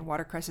take in.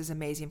 Watercress is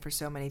amazing for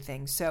so many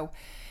things. So,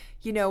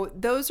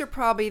 those are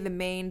probably the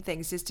main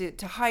things, is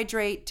to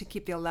hydrate, to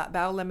keep the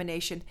bowel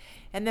elimination,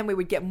 and then we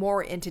would get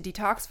more into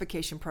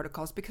detoxification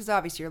protocols because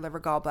obviously your liver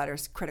gallbladder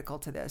is critical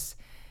to this,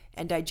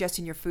 and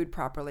digesting your food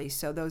properly.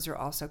 So those are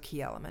also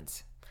key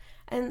elements.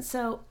 And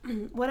so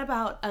what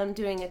about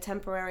doing a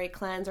temporary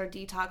cleanse or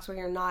detox where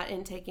you're not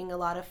intaking a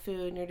lot of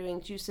food and you're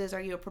doing juices?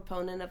 Are you a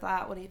proponent of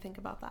that? What do you think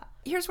about that?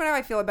 Here's what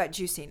I feel about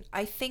juicing.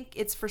 I think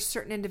it's for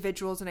certain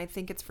individuals, and I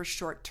think it's for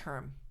short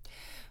term.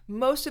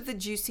 Most of the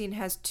juicing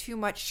has too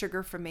much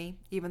sugar for me,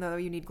 even though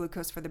you need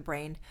glucose for the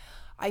brain.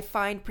 I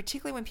find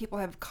particularly when people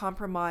have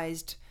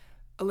compromised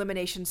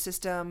elimination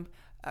system,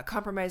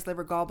 compromised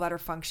liver gallbladder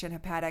function,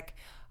 hepatic,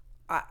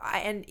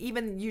 and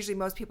even usually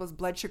most people's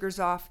blood sugar's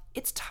off,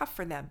 it's tough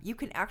for them. You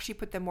can actually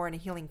put them more in a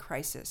healing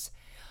crisis.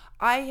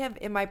 I have,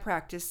 in my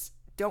practice,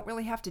 don't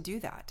really have to do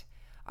that.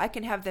 I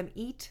can have them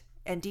eat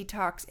and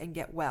detox and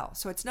get well.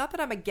 So it's not that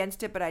I'm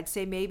against it, but I'd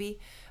say maybe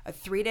a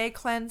 3-day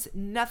cleanse,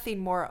 nothing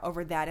more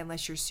over that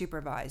unless you're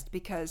supervised.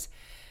 Because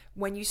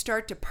when you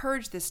start to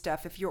purge this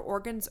stuff, if your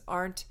organs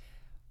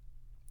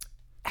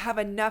have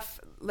enough,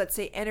 let's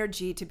say,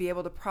 energy to be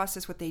able to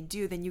process what they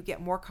do, then you get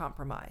more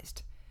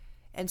compromised.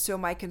 And so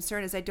my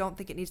concern is I don't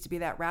think it needs to be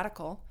that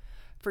radical.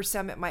 For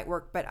some, it might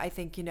work, but I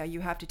think, you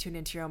have to tune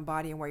into your own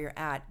body and where you're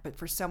at. But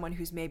for someone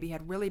who's maybe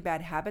had really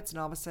bad habits and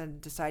all of a sudden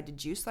decide to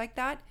juice like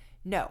that,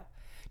 no.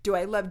 Do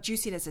I love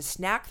juicing as a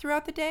snack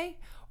throughout the day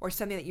or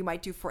something that you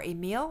might do for a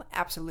meal?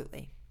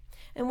 Absolutely.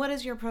 And what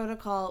is your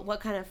protocol?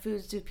 What kind of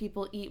foods do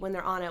people eat when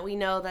they're on it? We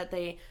know that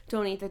they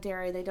don't eat the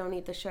dairy, they don't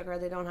eat the sugar,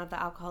 they don't have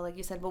the alcohol, like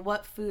you said, but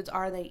what foods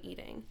are they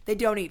eating? They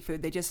don't eat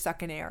food. They just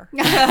suck in air.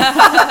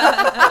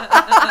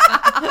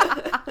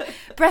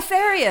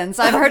 Breatharians.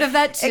 I've heard of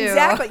that too.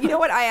 Exactly. You know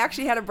what? I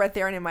actually had a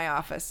breatharian in my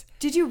office.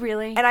 Did you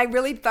really? And I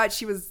really thought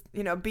she was,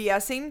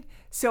 BSing.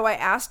 So I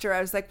asked her,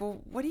 I was like,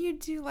 well, what do you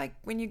do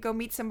when you go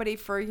meet somebody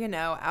for,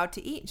 out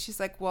to eat? And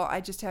she's like, well,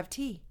 I just have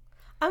tea.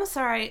 I'm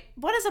sorry.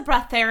 What is a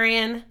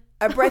breatharian?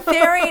 A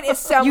breatharian is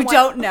someone... You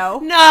don't know?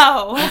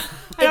 No. I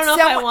don't know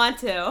if I want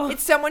to.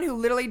 It's someone who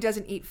literally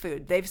doesn't eat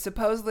food. They've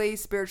supposedly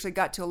spiritually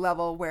got to a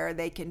level where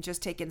they can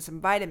just take in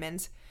some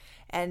vitamins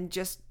and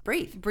just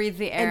breathe. Breathe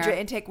the air.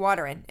 And take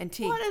water in and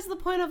tea. What is the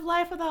point of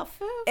life without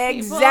food?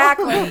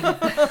 Exactly. So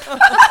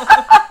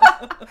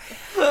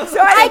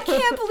I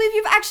can't believe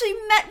you've actually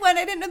met one.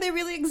 I didn't know they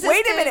really existed.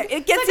 Wait a minute.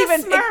 It gets like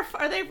a Smurf.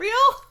 Are they real?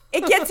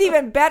 It gets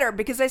even better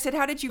because I said,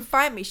 how did you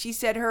find me? She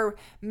said her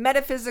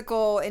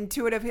metaphysical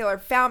intuitive healer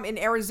found in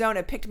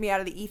Arizona, picked me out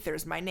of the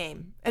ethers, my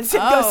name, and said,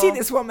 go see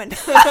this woman.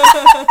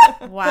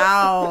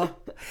 Wow.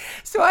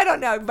 So I don't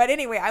know. But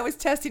anyway, I was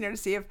testing her to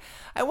see if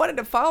I wanted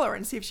to follow her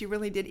and see if she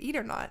really did eat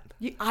or not.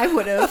 I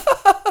would have.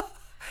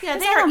 Yeah,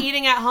 they are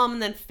eating at home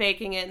and then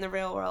faking it in the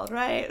real world,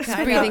 right?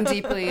 Just breathing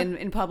deeply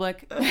in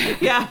public.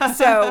 Yeah.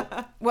 So,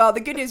 well,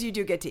 the good news, you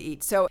do get to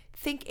eat. So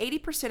think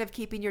 80% of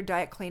keeping your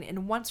diet clean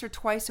and once or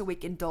twice a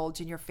week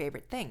indulge in your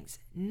favorite things.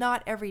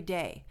 Not every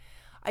day.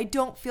 I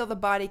don't feel the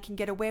body can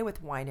get away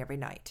with wine every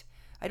night.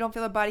 I don't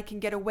feel the body can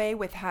get away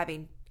with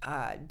having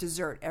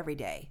dessert every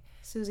day.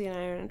 Susie and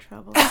I are in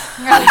trouble. And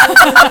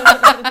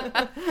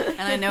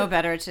I know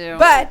better too.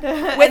 But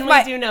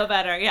we do know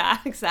better. Yeah,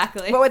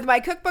 exactly. But with my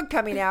cookbook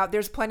coming out,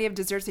 there's plenty of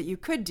desserts that you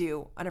could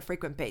do on a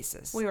frequent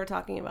basis. We were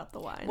talking about the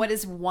wine. What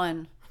is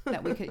one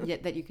that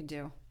you could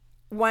do?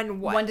 One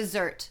what? One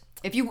dessert.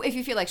 If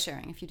you feel like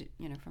sharing, if you do,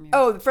 from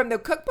your from the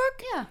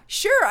cookbook? Yeah.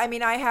 Sure. I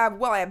mean, I have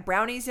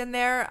brownies in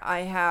there. I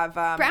have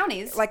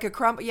brownies? Like a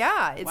crumble.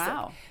 Yeah.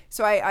 Wow.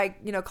 So I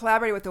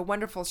collaborated with a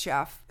wonderful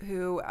chef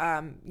who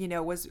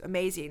was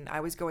amazing.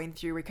 I was going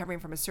through recovering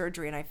from a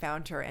surgery and I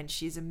found her and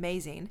she's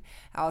amazing,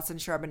 Allison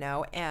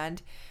Charbonneau,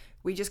 and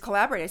we just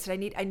collaborated. I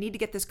said I need to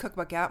get this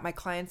cookbook out. My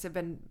clients have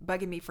been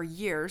bugging me for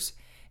years.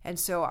 And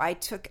so I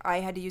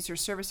had to use her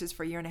services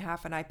for a year and a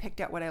half, and I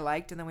picked out what I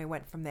liked, and then we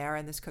went from there,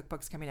 and this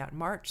cookbook's coming out in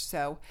March.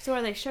 So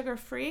are they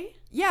sugar-free?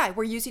 Yeah,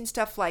 we're using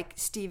stuff like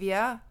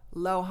stevia,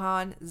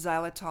 lohan,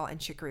 xylitol, and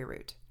chicory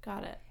root.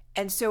 Got it.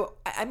 And so,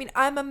 I mean,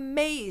 I'm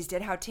amazed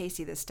at how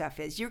tasty this stuff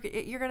is. You're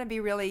going to be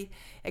really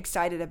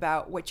excited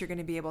about what you're going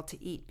to be able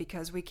to eat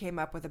because we came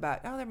up with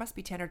about, there must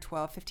be 10 or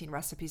 12, 15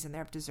 recipes in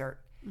there of dessert.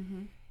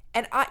 Mm-hmm.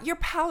 And your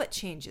palate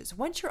changes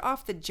once you're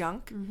off the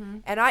junk. Mm-hmm.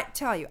 And I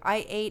tell you,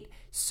 I ate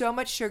so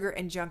much sugar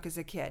and junk as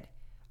a kid.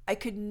 I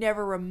could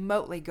never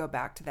remotely go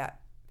back to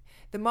that.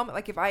 The moment,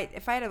 like if I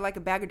had like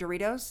a bag of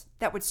Doritos,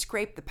 that would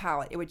scrape the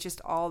palate. It would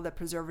just, all the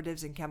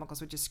preservatives and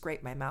chemicals would just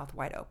scrape my mouth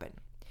wide open.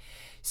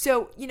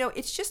 So,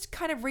 it's just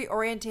kind of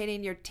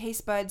reorientating your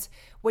taste buds.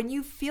 When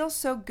you feel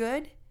so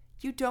good,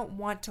 you don't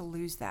want to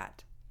lose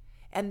that.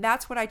 And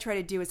that's what I try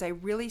to do, is I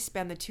really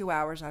spend the 2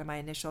 hours on my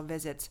initial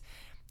visits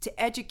to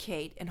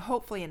educate and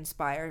hopefully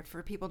inspire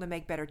for people to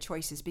make better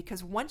choices.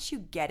 Because once you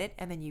get it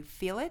and then you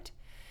feel it,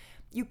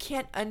 you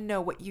can't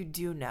unknow what you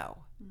do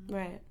know.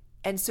 Right.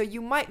 And so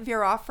you might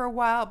veer off for a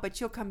while, but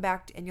you'll come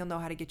back and you'll know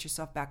how to get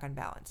yourself back on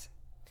balance.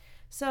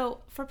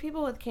 So for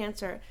people with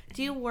cancer,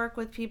 do you work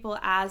with people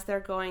as they're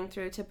going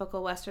through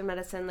typical Western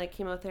medicine, like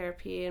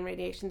chemotherapy and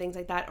radiation, things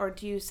like that? Or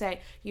do you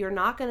say, you're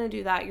not going to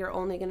do that, you're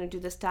only going to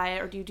do this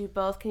diet? Or do you do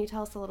both? Can you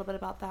tell us a little bit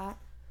about that?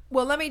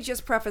 Well, let me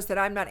just preface that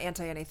I'm not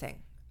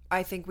anti-anything.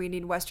 I think we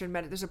need Western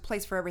medicine. There's a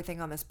place for everything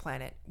on this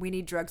planet. We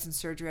need drugs and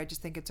surgery. I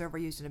just think it's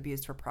overused and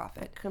abused for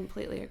profit. I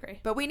completely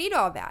agree. But we need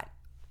all that.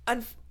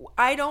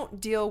 I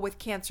don't deal with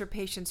cancer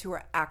patients who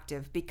are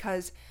active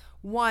because,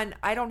 one,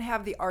 I don't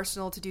have the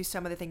arsenal to do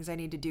some of the things I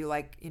need to do,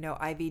 like,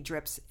 IV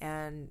drips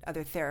and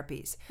other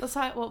therapies. Let's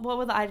talk, what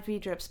would the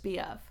IV drips be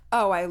of?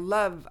 Oh, I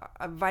love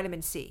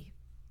vitamin C.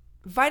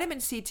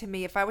 Vitamin C, to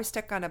me, if I was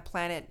stuck on a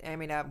planet,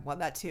 well,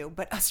 that too,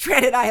 but a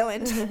stranded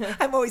island,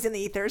 I'm always in the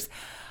ethers,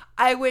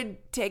 I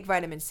would take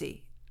vitamin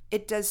C.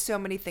 It does so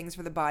many things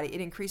for the body.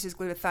 It increases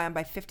glutathione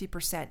by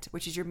 50%,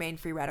 which is your main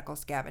free radical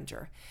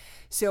scavenger.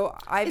 So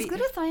Is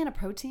glutathione a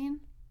protein?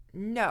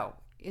 No.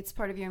 It's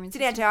part of your immune It's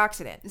system? an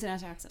antioxidant. It's an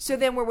antioxidant. So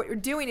then what we're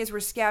doing is we're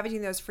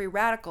scavenging those free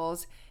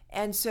radicals.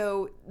 And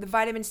so the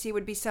vitamin C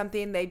would be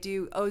something. They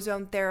do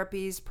ozone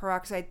therapies,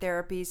 peroxide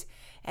therapies.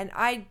 And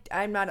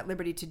I'm not at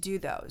liberty to do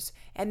those.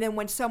 And then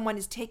when someone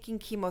is taking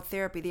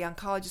chemotherapy, the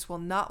oncologist will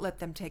not let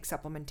them take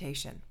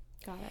supplementation.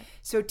 Got it.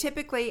 So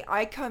typically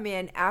I come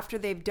in after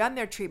they've done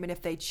their treatment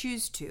if they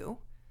choose to.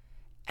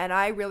 And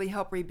I really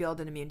help rebuild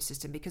an immune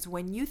system. Because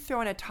when you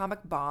throw an atomic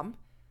bomb,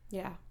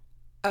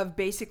 of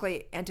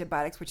basically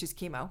antibiotics, which is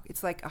chemo,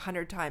 it's like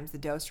 100 times the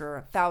dose or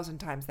 1,000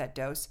 times that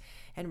dose,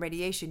 and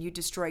radiation, you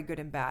destroy good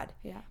and bad.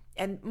 Yeah.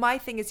 And my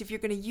thing is, if you're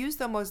going to use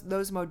those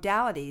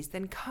modalities,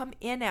 then come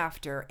in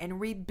after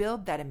and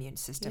rebuild that immune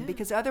system,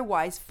 because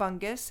otherwise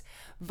fungus,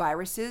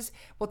 viruses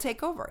will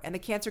take over, and the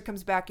cancer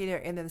comes back either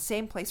in the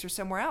same place or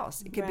somewhere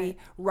else. It could be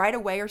right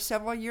away or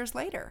several years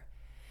later.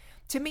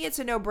 To me, it's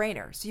a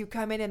no-brainer. So you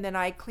come in and then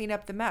I clean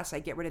up the mess. I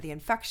get rid of the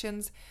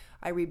infections.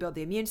 I rebuild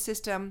the immune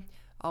system.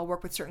 I'll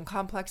work with certain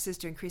complexes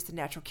to increase the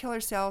natural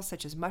killer cells,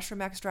 such as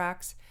mushroom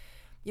extracts.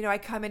 I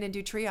come in and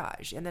do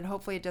triage, and then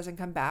hopefully it doesn't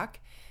come back,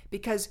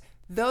 because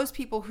those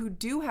people who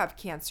do have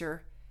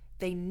cancer,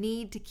 they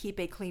need to keep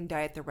a clean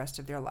diet the rest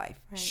of their life.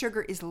 Right.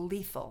 Sugar is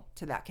lethal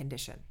to that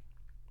condition.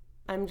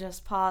 I'm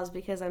just paused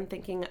because I'm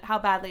thinking how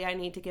badly I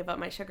need to give up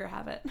my sugar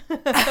habit.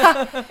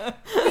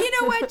 Well, you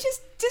know what?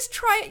 Just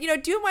try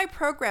it. Do my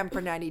program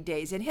for 90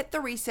 days and hit the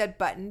reset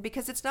button,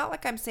 because it's not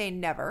like I'm saying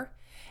never.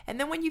 And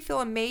then when you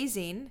feel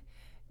amazing,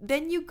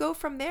 then you go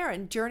from there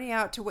and journey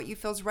out to what you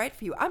feel is right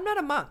for you. I'm not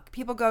a monk.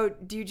 People go,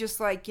 do you just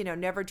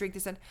never drink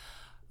this? And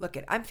look,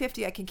 I'm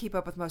 50. I can keep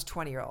up with most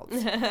 20-year-olds.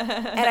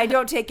 And I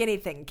don't take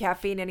anything,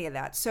 caffeine, any of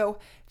that. So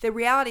the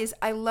reality is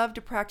I love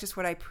to practice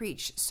what I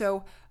preach.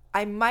 So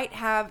I might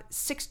have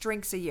 6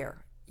 drinks a year,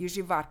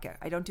 usually vodka.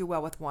 I don't do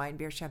well with wine,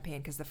 beer, champagne,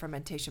 because the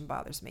fermentation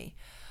bothers me.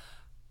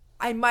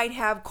 I might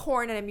have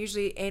corn, and I'm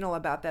usually anal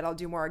about that. I'll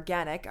do more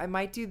organic. I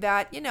might do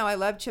that. I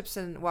love chips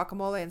and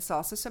guacamole and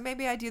salsa, so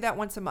maybe I do that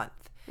once a month.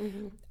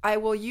 Mm-hmm. I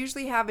will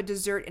usually have a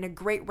dessert in a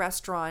great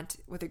restaurant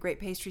with a great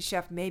pastry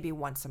chef maybe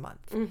once a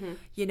month.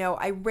 Mm-hmm.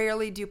 I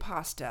rarely do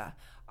pasta.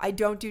 I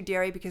don't do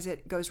dairy because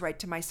it goes right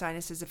to my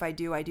sinuses. If I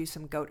do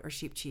some goat or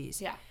sheep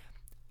cheese. Yeah.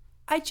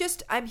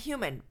 I'm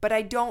human, but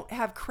I don't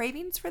have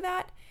cravings for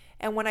that.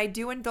 And when I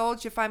do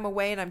indulge, if I'm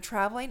away and I'm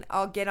traveling,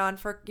 I'll get on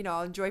for,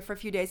 I'll enjoy for a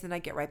few days and then I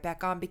get right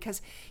back on,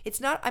 because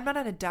I'm not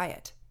on a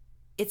diet.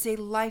 It's a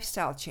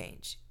lifestyle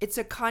change. It's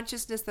a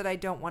consciousness that I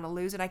don't want to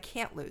lose, and I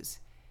can't lose.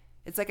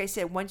 It's like I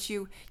said, once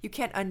you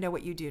can't unknow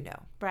what you do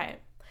know. Right.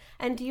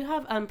 And do you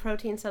have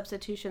protein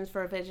substitutions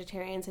for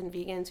vegetarians and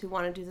vegans who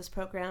want to do this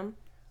program?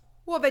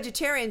 Well,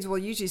 vegetarians will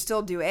usually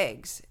still do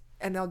eggs,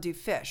 and they'll do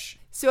fish.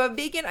 So a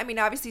vegan,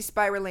 obviously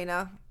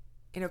spirulina,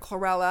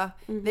 chlorella,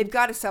 mm-hmm. They've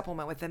got to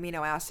supplement with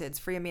amino acids,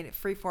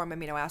 free-form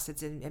amino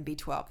acids and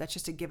B12. That's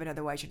just a given,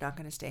 otherwise you're not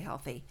going to stay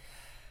healthy.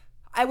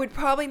 I would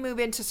probably move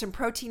into some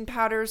protein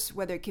powders,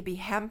 whether it could be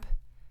hemp,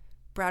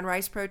 brown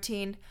rice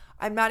protein.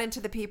 I'm not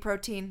into the pea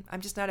protein.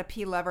 I'm just not a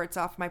pea lover. It's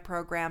off my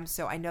program,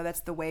 so I know that's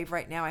the wave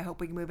right now. I hope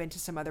we can move into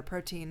some other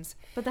proteins.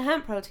 But the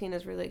hemp protein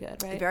is really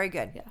good, right? Very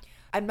good. Yeah.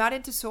 I'm not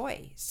into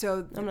soy,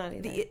 so I'm not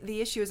either.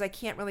 The issue is I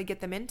can't really get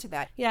them into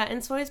that. Yeah,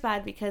 and soy is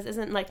bad because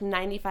isn't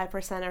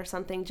 95% or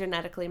something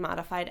genetically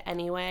modified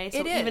anyway? So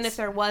it is. Even if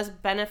there was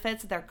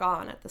benefits, they're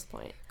gone at this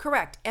point.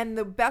 Correct. And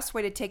the best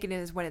way to take it in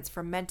is when it's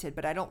fermented,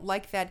 but I don't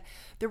like that.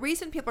 The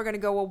reason people are going to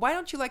go, well, why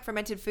don't you like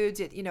fermented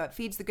foods? It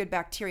feeds the good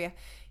bacteria.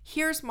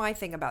 Here's my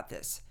thing about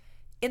this.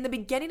 In the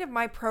beginning of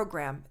my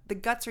program, the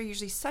guts are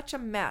usually such a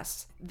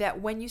mess that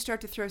when you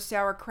start to throw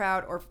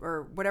sauerkraut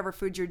or whatever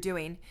food you're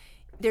doing,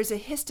 there's a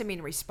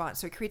histamine response.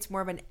 So it creates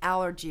more of an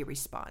allergy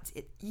response.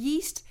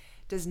 Yeast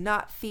does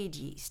not feed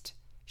yeast.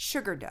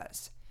 Sugar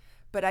does.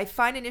 But I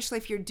find initially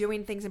if you're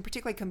doing things, and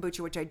particularly kombucha,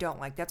 which I don't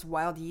like, that's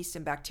wild yeast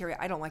and bacteria.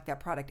 I don't like that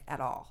product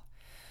at all.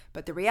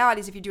 But the reality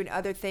is if you're doing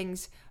other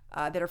things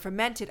that are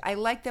fermented, I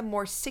like them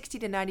more 60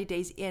 to 90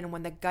 days in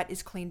when the gut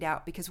is cleaned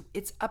out because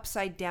it's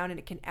upside down and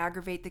it can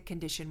aggravate the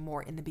condition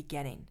more in the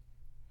beginning.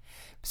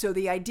 So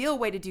the ideal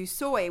way to do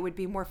soy would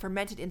be more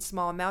fermented in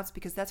small amounts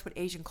because that's what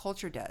Asian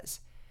culture does.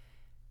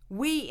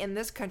 We in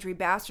this country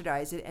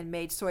bastardized it and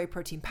made soy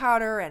protein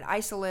powder and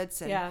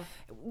isolates, and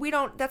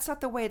that's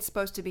not the way it's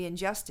supposed to be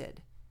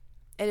ingested.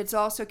 And it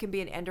also can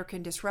be an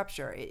endocrine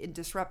disruptor.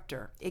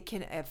 It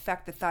can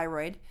affect the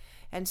thyroid.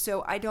 And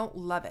so I don't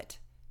love it.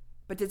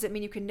 But does it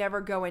mean you can never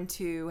go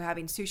into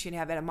having sushi and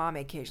have edamame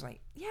occasionally?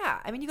 Yeah,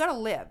 I mean, you got to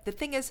live. The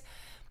thing is,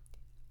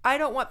 I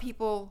don't want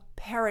people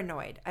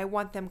paranoid. I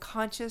want them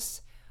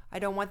conscious. I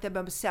don't want them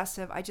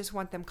obsessive. I just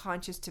want them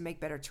conscious to make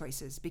better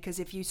choices. Because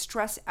if you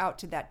stress out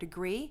to that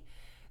degree,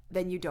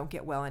 then you don't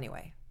get well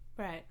anyway.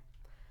 Right.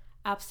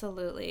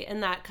 Absolutely.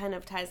 And that kind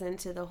of ties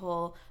into the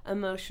whole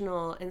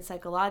emotional and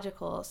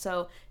psychological.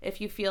 So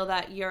if you feel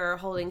that you're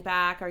holding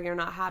back or you're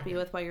not happy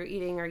with what you're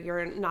eating or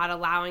you're not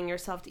allowing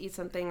yourself to eat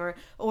something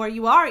or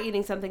you are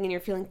eating something and you're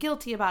feeling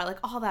guilty about it, like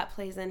all that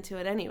plays into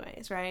it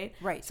anyways, right?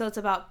 Right. So it's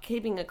about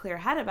keeping a clear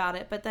head about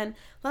it. But then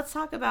let's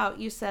talk about,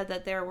 you said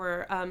that there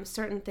were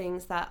certain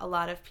things that a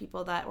lot of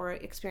people that were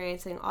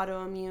experiencing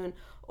autoimmune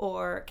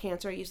or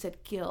cancer, you said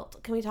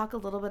guilt. Can we talk a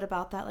little bit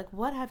about that? Like,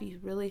 what have you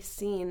really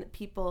seen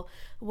people,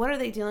 what are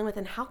they dealing with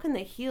and how can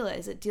they heal it?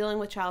 Is it dealing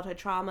with childhood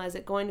trauma? Is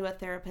it going to a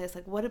therapist?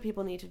 Like, what do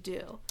people need to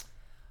do?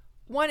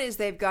 One is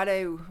they've got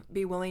to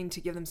be willing to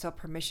give themselves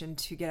permission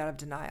to get out of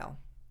denial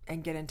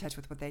and get in touch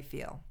with what they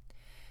feel.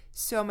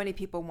 So many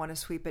people want to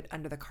sweep it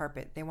under the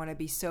carpet. They want to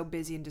be so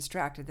busy and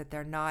distracted that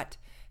they're not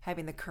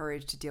having the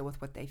courage to deal with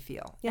what they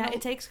feel. Yeah,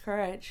 it takes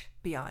courage.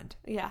 Beyond.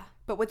 Yeah.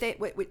 But what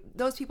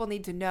those people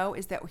need to know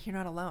is that you're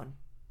not alone.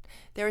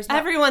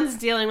 Everyone's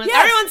dealing with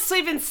everyone's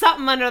sweeping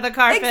something under the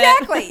carpet.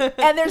 Exactly.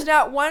 And there's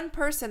not one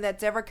person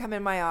that's ever come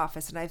in my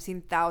office, and I've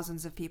seen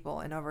thousands of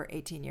people in over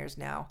 18 years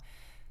now,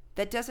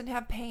 that doesn't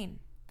have pain,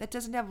 that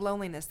doesn't have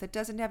loneliness, that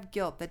doesn't have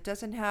guilt, that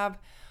doesn't have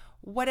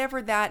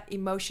whatever that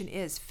emotion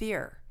is,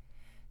 fear.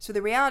 So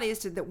the reality is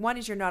that one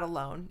is you're not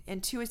alone,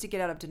 and two is to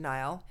get out of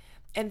denial,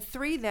 and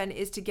three then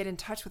is to get in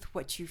touch with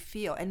what you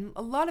feel. And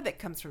a lot of it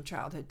comes from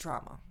childhood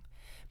trauma.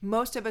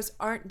 Most of us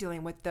aren't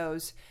dealing with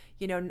those.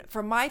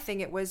 For my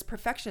thing, it was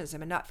perfectionism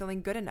and not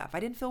feeling good enough. I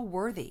didn't feel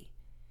worthy.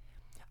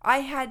 I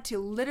had to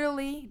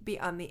literally be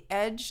on the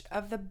edge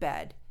of the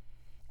bed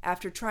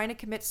after trying to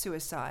commit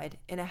suicide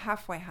in a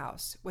halfway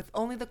house with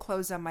only the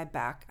clothes on my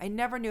back. I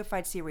never knew if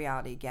I'd see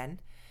reality again.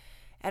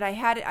 And I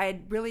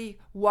had really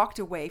walked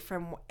away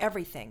from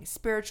everything,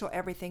 spiritual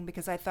everything,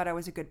 because I thought I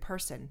was a good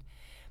person.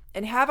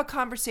 And have a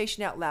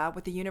conversation out loud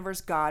with the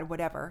universe, God,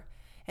 whatever,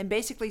 and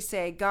basically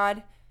say,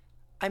 God,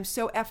 I'm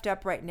so effed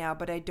up right now,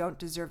 but I don't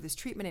deserve this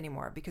treatment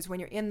anymore. Because when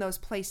you're in those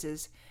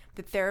places,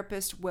 the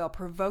therapist will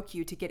provoke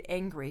you to get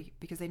angry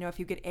because they know if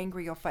you get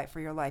angry, you'll fight for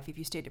your life. If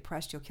you stay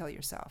depressed, you'll kill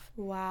yourself.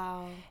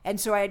 Wow. And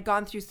so I had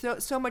gone through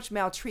so much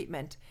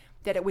maltreatment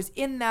that it was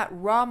in that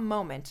raw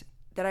moment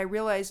that I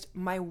realized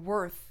my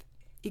worth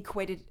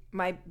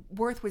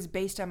was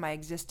based on my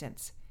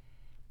existence.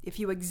 If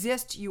you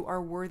exist, you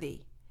are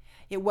worthy.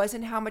 It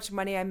wasn't how much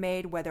money I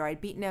made, whether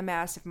I'd beaten them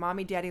ass, if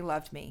mommy, daddy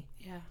loved me.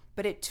 Yeah.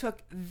 But it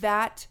took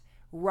that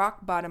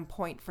rock bottom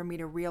point for me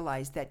to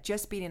realize that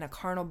just being in a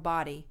carnal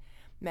body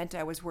meant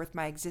I was worth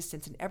my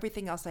existence, and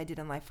everything else I did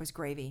in life was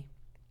gravy.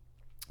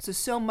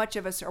 So much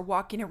of us are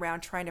walking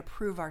around trying to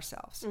prove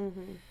ourselves,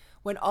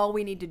 when all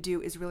we need to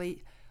do is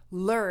really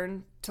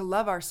learn to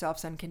love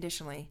ourselves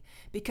unconditionally.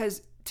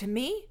 Because to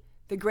me,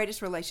 the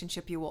greatest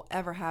relationship you will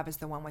ever have is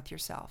the one with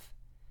yourself.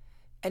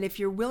 And if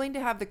you're willing to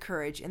have the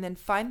courage and then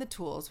find the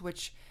tools,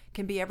 which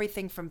can be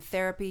everything from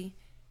therapy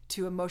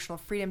to emotional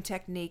freedom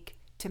technique,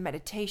 to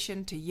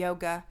meditation, to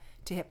yoga,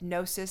 to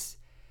hypnosis,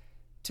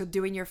 to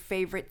doing your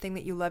favorite thing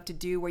that you love to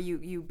do, where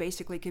you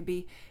basically could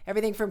be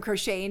everything from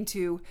crocheting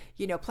to,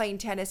 playing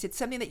tennis. It's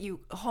something that you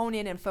hone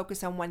in and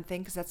focus on one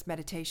thing, because that's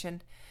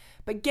meditation.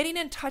 But getting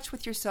in touch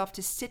with yourself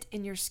to sit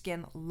in your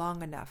skin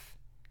long enough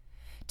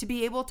to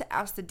be able to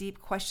ask the deep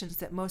questions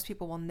that most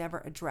people will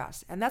never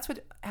address. And that's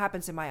what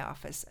happens in my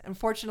office.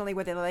 Unfortunately,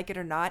 whether they like it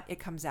or not, it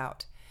comes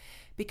out.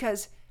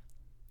 Because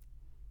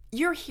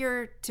you're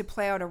here to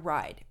play out a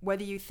ride,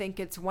 whether you think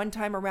it's one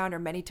time around or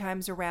many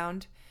times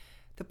around.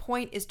 The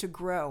point is to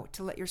grow,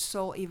 to let your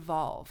soul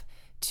evolve,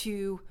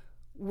 to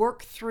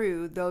work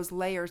through those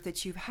layers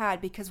that you've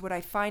had, because what I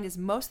find is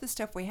most of the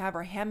stuff we have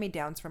are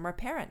hand-me-downs from our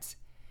parents.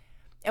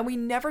 And we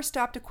never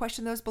stop to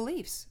question those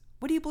beliefs.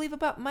 What do you believe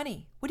about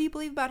money? What do you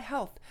believe about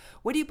health?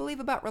 What do you believe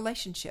about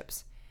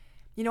relationships?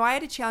 I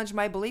had to challenge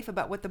my belief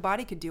about what the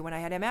body could do when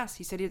I had MS.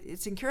 He said,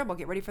 it's incurable.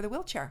 Get ready for the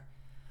wheelchair.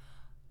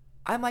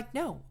 I'm like,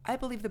 no, I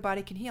believe the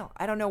body can heal.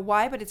 I don't know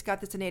why, but it's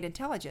got this innate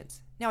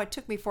intelligence. Now, it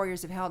took me 4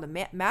 years of hell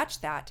to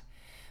match that,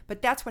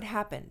 but that's what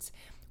happens.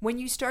 When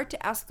you start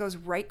to ask those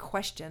right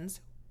questions,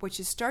 which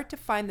is start to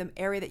find the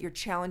area that you're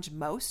challenged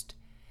most,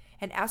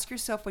 and ask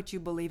yourself what you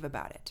believe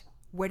about it.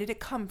 Where did it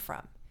come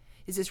from?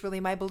 Is this really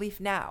my belief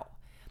now?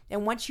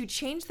 And once you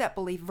change that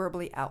belief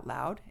verbally out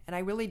loud, and I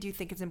really do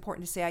think it's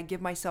important to say I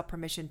give myself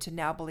permission to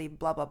now believe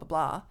blah, blah, blah,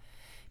 blah,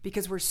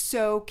 because we're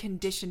so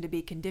conditioned to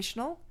be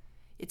conditional,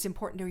 it's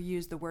important to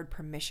use the word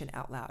permission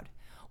out loud.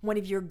 One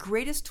of your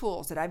greatest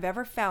tools that I've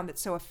ever found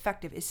that's so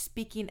effective is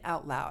speaking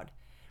out loud.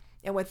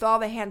 And with all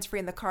the hands free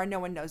in the car, no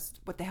one knows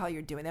what the hell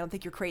you're doing. They don't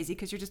think you're crazy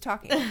because you're just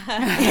talking. Because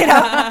when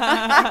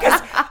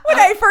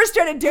I first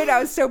started doing it,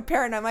 I was so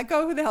paranoid. I'm like,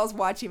 oh, who the hell's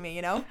watching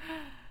me,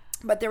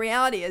 But the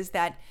reality is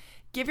that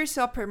give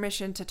yourself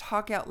permission to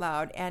talk out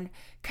loud and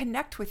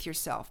connect with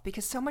yourself,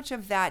 because so much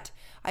of that,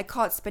 I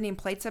call it spinning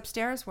plates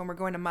upstairs when we're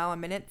going a mile a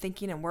minute,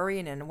 thinking and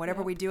worrying and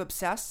whatever we do,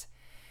 obsess.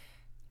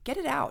 Get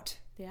it out.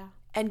 Yeah.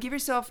 And give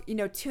yourself,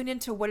 tune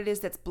into what it is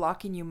that's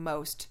blocking you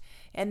most.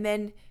 And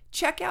then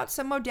check out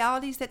some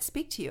modalities that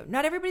speak to you.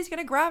 Not everybody's going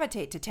to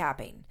gravitate to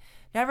tapping.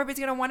 Not everybody's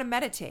going to want to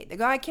meditate. They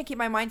go, I can't keep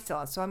my mind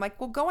still. So I'm like,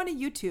 well, go onto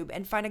YouTube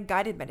and find a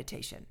guided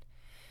meditation.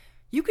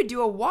 You could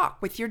do a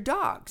walk with your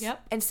dogs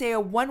and say a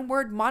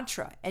one-word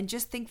mantra and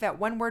just think that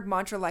one-word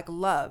mantra like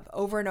love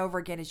over and over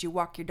again as you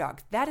walk your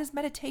dogs. That is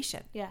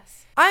meditation.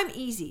 Yes. I'm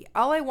easy.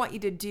 All I want you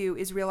to do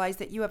is realize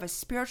that you have a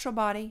spiritual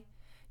body,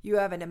 you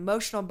have an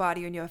emotional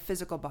body, and you have a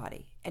physical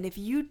body. And if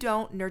you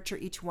don't nurture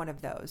each one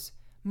of those,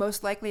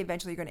 most likely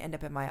eventually you're going to end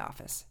up in my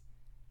office.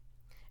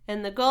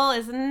 And the goal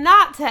is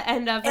not to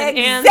end up in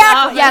Anne's office.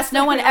 Exactly. Yes,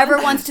 no one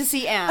ever wants to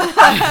see Anne.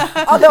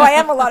 Although I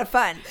am a lot of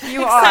fun.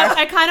 You are.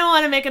 I kind of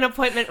want to make an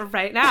appointment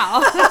right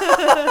now.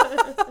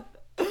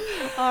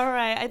 All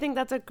right. I think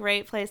that's a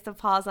great place to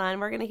pause on.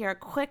 We're going to hear a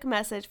quick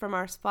message from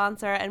our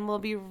sponsor, and we'll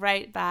be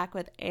right back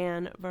with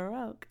Anne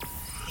Baroque.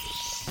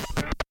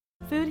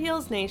 Food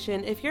Heals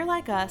Nation, if you're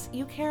like us,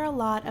 you care a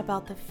lot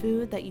about the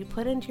food that you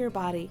put into your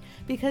body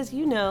because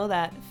you know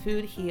that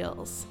food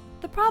heals.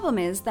 The problem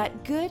is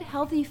that good,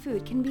 healthy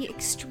food can be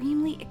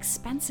extremely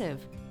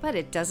expensive, but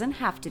it doesn't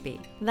have to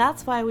be.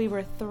 That's why we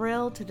were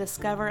thrilled to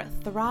discover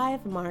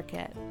Thrive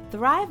Market.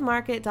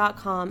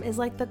 ThriveMarket.com is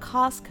like the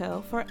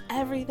Costco for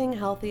everything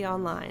healthy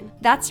online.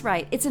 That's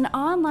right. It's an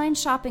online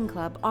shopping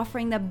club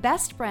offering the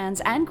best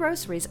brands and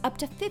groceries up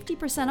to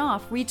 50%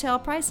 off retail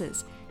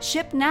prices.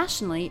 Shipped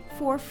nationally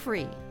for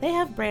free. They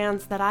have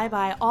brands that I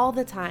buy all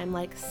the time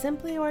like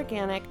Simply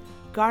Organic,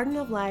 Garden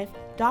of Life,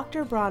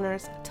 Dr.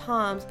 Bronner's,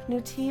 Tom's,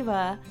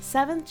 Nutiva,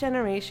 7th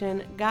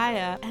Generation,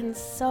 Gaia, and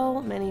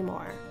so many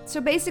more.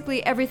 So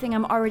basically everything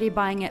I'm already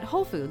buying at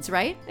Whole Foods,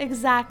 right?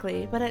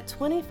 Exactly, but at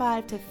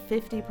 25 to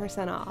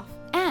 50% off.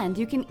 And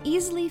you can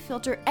easily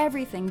filter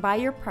everything by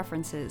your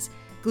preferences.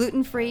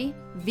 Gluten-free,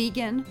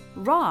 vegan,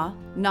 raw,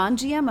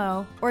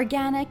 non-GMO,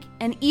 organic,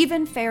 and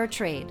even fair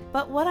trade.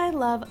 But what I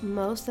love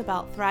most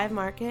about Thrive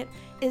Market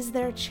is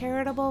their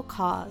charitable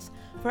cause.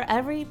 For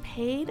every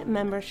paid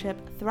membership,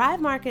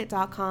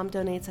 ThriveMarket.com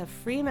donates a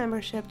free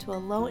membership to a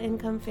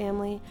low-income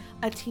family,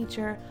 a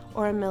teacher,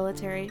 or a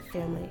military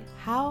family.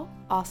 How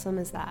awesome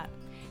is that?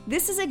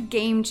 This is a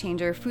game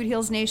changer, Food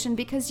Heals Nation,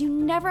 because you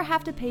never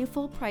have to pay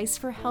full price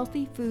for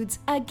healthy foods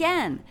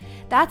again.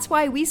 That's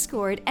why we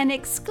scored an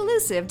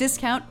exclusive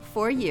discount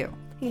for you.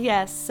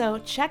 Yes, so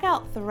check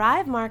out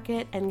Thrive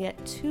Market and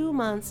get 2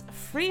 months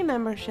free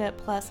membership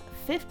plus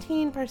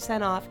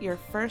 15% off your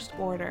first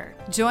order.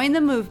 Join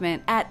the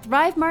movement at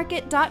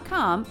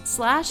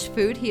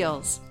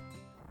thrivemarket.com/foodheals.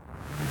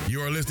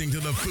 You're listening to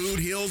the Food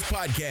Heals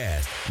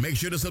Podcast. Make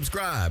sure to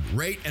subscribe,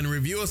 rate, and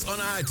review us on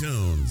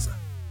iTunes.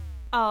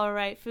 All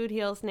right, Food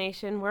Heals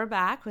Nation, we're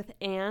back with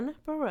Anne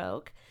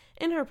Baroque.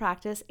 In her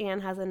practice, Anne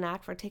has a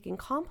knack for taking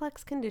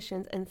complex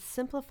conditions and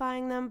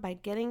simplifying them by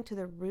getting to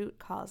the root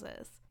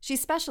causes. She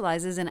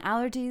specializes in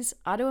allergies,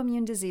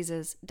 autoimmune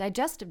diseases,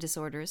 digestive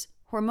disorders,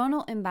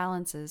 hormonal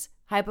imbalances,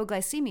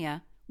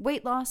 hypoglycemia,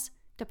 weight loss,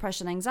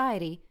 depression,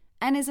 anxiety,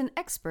 and is an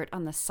expert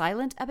on the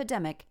silent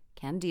epidemic,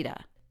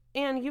 Candida.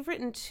 Anne, you've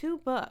written 2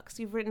 books.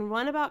 You've written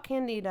one about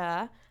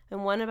Candida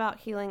and one about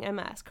healing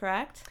MS,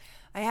 correct?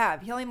 I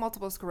have. Healing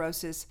Multiple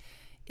Sclerosis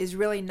is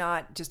really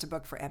not just a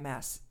book for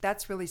MS.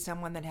 That's really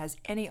someone that has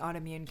any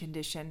autoimmune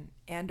condition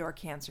and or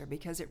cancer,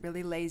 because it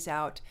really lays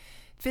out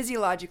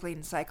physiologically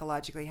and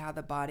psychologically how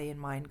the body and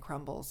mind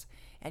crumbles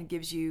and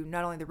gives you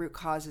not only the root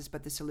causes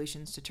but the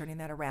solutions to turning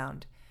that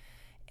around.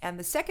 And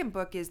the second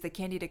book is The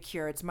Candida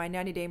Cure. It's my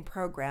 90-day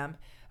program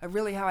of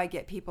really how I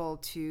get people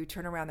to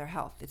turn around their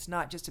health. It's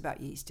not just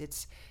about yeast.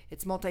 It's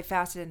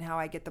multifaceted in how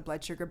I get the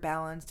blood sugar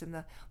balanced and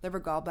the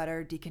liver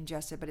gallbladder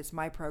decongested, but it's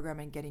my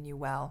program in getting you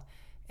well.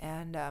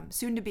 And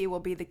soon to be will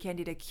be the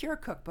Candida Cure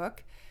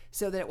cookbook,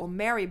 so that it will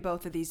marry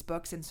both of these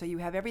books, and so you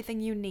have everything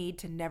you need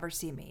to never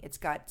see me. It's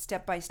got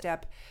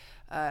step-by-step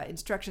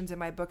instructions in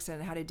my books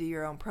on how to do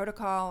your own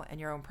protocol and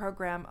your own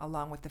program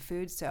along with the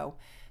food. So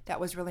that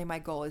was really my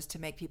goal, is to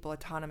make people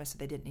autonomous so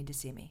they didn't need to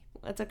see me.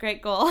 That's a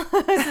great goal. To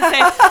say,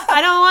 I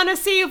don't want to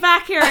see you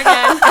back here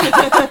again.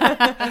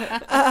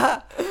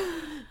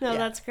 No,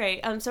 that's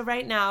great. So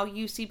right now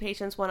you see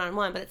patients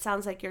one-on-one, but it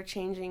sounds like you're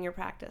changing your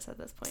practice at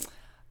this point.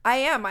 I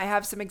am. I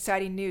have some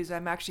exciting news.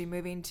 I'm actually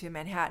moving to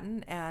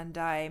Manhattan, and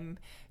I'm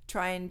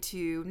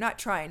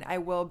I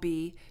will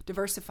be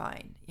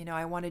diversifying.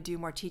 I want to do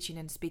more teaching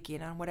and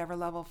speaking on whatever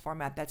level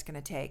format that's going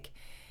to take.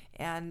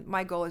 And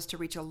my goal is to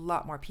reach a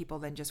lot more people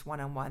than just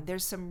one-on-one.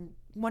 There's some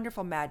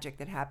wonderful magic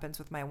that happens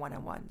with my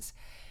one-on-ones.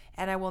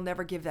 And I will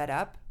never give that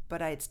up,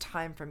 but it's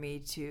time for me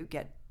to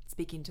get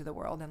speaking to the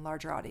world and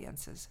larger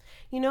audiences.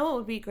 It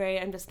would be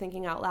great. I'm just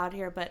thinking out loud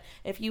here, but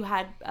if you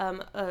had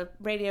a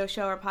radio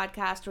show or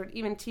podcast or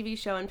even TV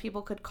show and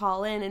people could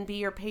call in and be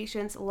your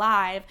patients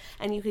live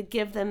and you could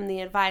give them the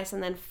advice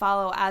and then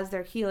follow as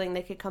they're healing,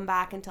 they could come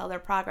back and tell their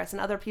progress.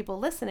 And other people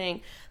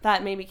listening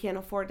that maybe can't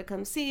afford to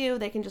come see you,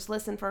 they can just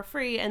listen for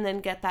free and then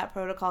get that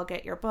protocol,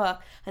 get your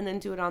book, and then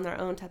do it on their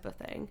own type of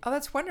thing. Oh,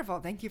 that's wonderful.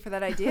 Thank you for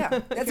that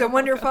idea. That's a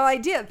wonderful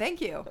idea. Thank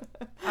you.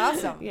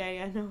 Awesome.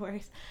 Yeah, no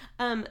worries.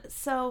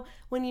 So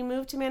when you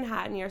move to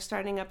Manhattan, you're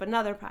starting up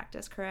another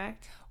practice,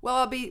 correct? Well,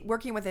 I'll be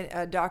working with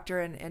a doctor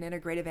and an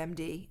integrative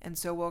MD, and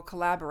so we'll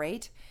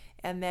collaborate,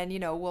 and then,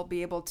 we'll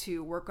be able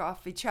to work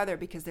off each other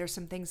because there's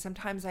some things,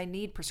 sometimes I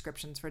need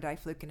prescriptions for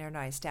diflucan or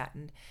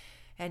nystatin,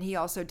 and he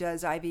also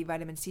does IV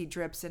vitamin C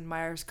drips and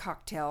Myers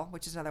cocktail,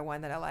 which is another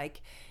one that I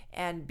like,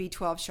 and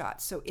B12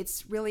 shots. So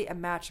it's really a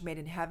match made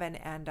in heaven,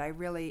 and I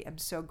really am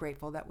so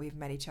grateful that we've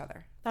met each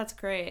other. That's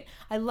great.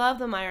 I love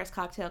the Myers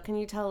cocktail. Can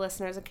you tell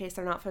listeners, in case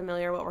they're not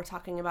familiar, what we're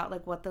talking about,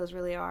 like what those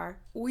really are?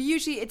 Well,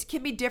 usually it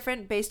can be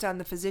different based on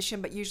the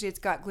physician, but usually it's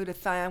got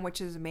glutathione,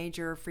 which is a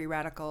major free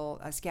radical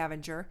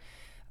scavenger.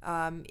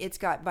 It's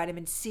got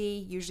vitamin C,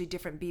 usually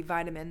different B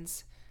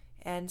vitamins,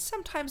 and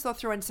sometimes they'll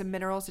throw in some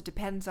minerals. It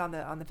depends on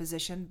the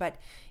physician, but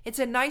it's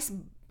a nice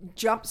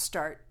jump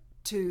start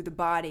to the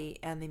body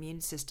and the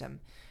immune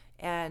system.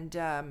 And,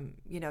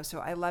 so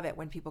I love it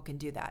when people can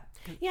do that.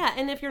 Yeah,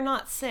 and if you're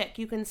not sick,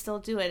 you can still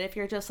do it. If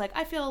you're just like,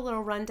 I feel a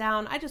little run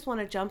down, I just want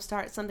to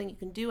jumpstart something you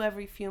can do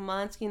every few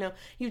months.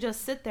 You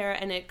just sit there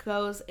and it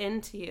goes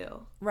into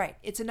you. Right.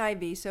 It's an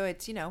IV, so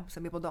it's,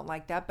 some people don't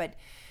like that, but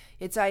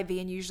it's IV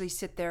and usually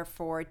sit there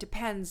for, it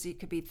depends, it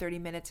could be 30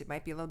 minutes, it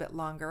might be a little bit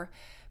longer.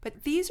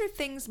 But these are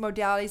things,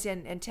 modalities,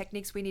 and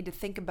techniques we need to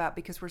think about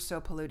because we're so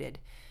polluted.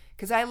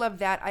 Because I love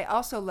that. I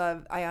also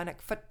love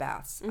ionic foot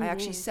baths. Mm-hmm. I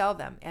actually sell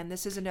them, and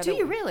this is another. Do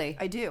you really?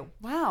 I do.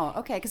 Wow.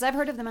 Okay. Because I've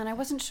heard of them, and I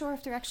wasn't sure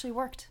if they actually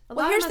worked. A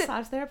lot of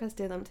massage therapists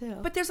do them too.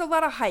 But there's a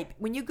lot of hype.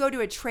 When you go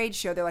to a trade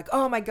show, they're like,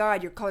 "Oh my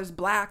God, your color's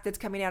black. That's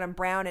coming out in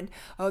brown, and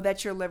oh,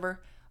 that's your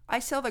liver." I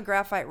sell the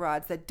graphite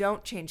rods that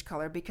don't change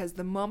color because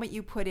the moment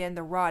you put in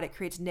the rod, it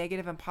creates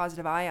negative and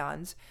positive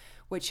ions,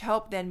 which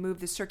help then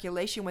move the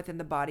circulation within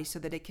the body so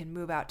that it can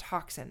move out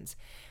toxins.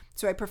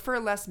 So I prefer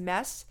less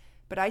mess.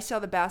 But I sell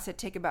the baths that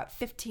take about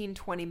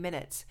 15-20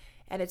 minutes,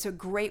 and it's a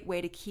great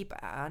way to keep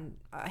a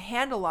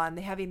handle on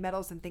the heavy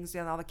metals and things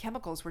and all the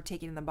chemicals we're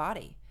taking in the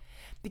body.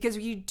 Because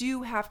you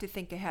do have to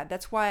think ahead.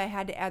 That's why I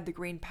had to add the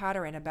green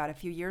powder in about a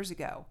few years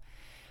ago.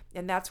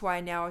 And that's why I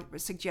now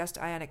suggest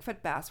ionic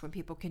foot baths when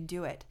people can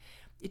do it.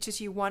 It's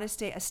just you want to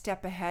stay a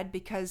step ahead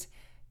because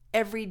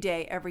every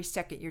day, every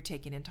second, you're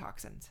taking in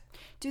toxins.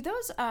 Do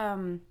those,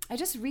 I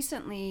just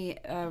recently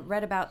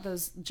read about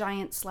those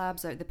giant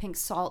slabs, the pink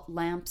salt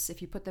lamps.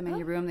 If you put them in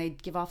your room, they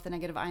give off the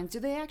negative ions. Do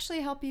they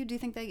actually help you? Do you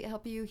think they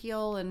help you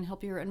heal and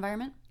help your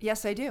environment?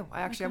 Yes, I do.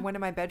 I actually have one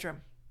in my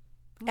bedroom.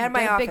 And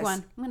my office. Big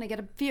one. I'm going to get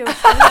a few. You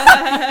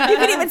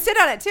can even sit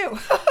on it, too.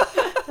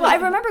 Well, I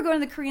remember going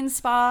to the Korean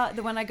spa.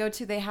 The one I go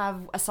to, they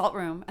have a salt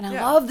room. And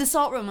I love the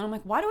salt room. And I'm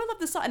like, why do I love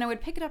the salt? And I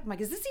would pick it up. I'm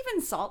like, is this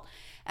even salt?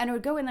 And I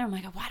would go in there. I'm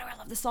like, why do I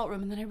love the salt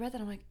room? And then I read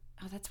that. I'm like,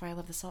 oh, that's why I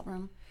love the salt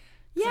room.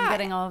 Yeah. I'm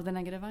getting all of the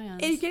negative ions.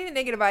 And you're getting the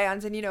negative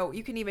ions. And,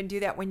 you can even do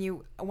that when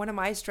one of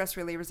my stress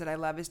relievers that I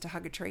love is to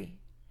hug a tree.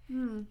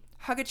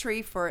 Hug a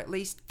tree for at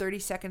least 30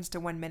 seconds to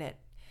 1 minute.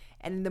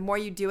 And the more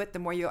you do it, the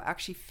more you'll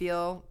actually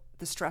feel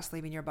the stress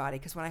leaving your body.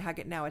 Because when I hug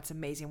it now, it's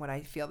amazing when I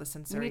feel the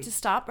sensory. You need to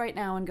stop right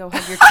now and go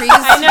hug your trees.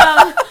 I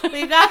know.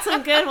 We got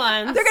some good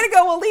ones. They're going to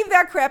go, well, leave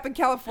that crap in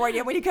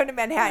California. When you come to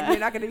Manhattan, you're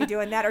not going to be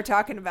doing that or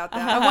talking about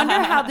that. I wonder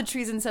how the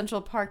trees in Central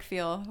Park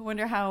feel. I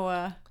wonder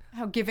how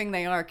giving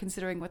they are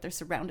considering what they're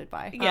surrounded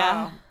by.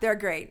 Yeah. They're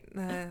great.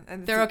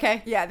 And they're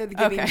okay? Yeah, they're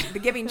the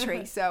giving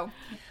tree. So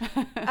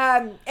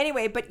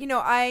anyway, but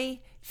I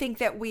think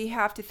that we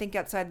have to think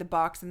outside the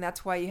box, and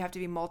that's why you have to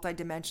be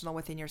multidimensional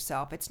within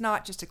yourself. It's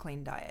not just a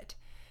clean diet.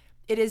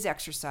 It is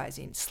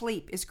exercising.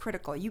 Sleep is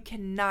critical. You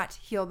cannot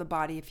heal the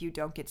body if you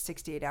don't get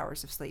 6 to 8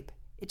 hours of sleep.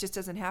 It just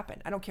doesn't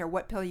happen. I don't care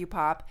what pill you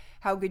pop,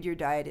 how good your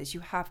diet is. You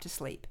have to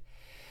sleep.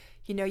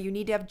 You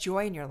need to have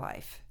joy in your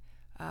life.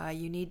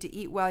 You need to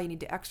eat well. You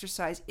need to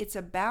exercise. It's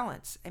a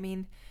balance. I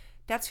mean,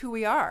 that's who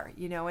we are,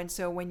 And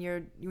so when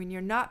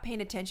you're not paying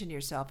attention to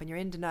yourself and you're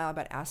in denial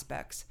about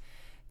aspects,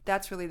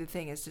 that's really the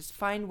thing, is just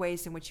find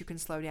ways in which you can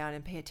slow down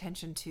and pay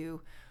attention to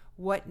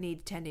what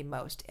needs tending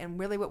most. And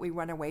really what we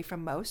run away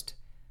from most,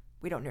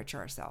 we don't nurture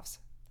ourselves.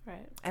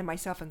 Right. And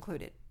myself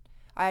included.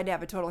 I had to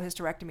have a total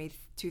hysterectomy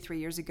 2-3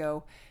 years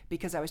ago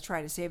because I was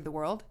trying to save the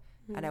world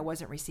and I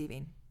wasn't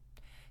receiving.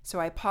 So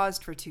I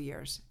paused for 2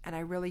 years and I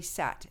really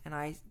sat, and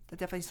I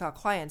definitely saw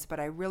clients, but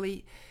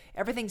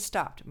everything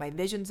stopped. My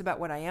visions about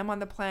what I am on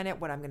the planet,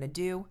 what I'm going to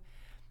do.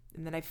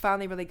 And then I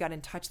finally really got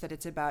in touch that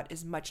it's about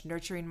as much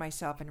nurturing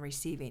myself and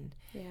receiving.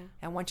 Yeah.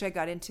 And once I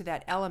got into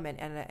that element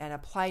and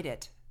applied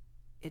it,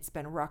 it's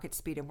been rocket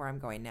speed of where I'm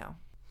going now.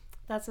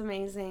 That's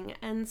amazing.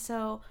 And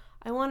so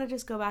I want to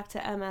just go back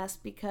to MS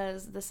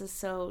because this is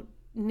so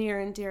near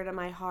and dear to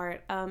my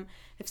heart.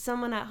 If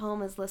someone at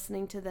home is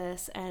listening to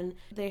this and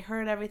they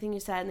heard everything you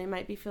said and they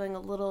might be feeling a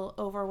little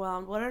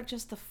overwhelmed, what are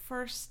just the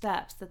first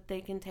steps that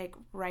they can take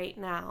right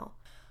now?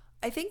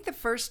 I think the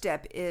first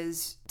step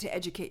is to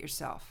educate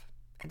yourself.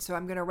 And so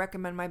I'm going to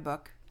recommend my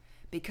book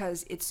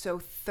because it's so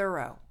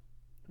thorough.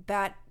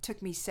 That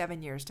took me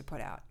 7 years to put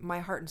out. My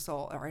heart and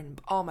soul are in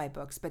all my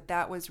books, but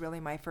that was really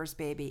my first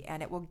baby.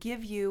 And it will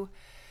give you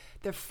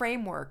the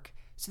framework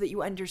so that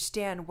you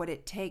understand what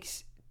it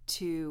takes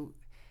to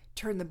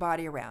turn the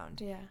body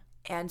around. Yeah.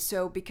 And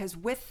so, because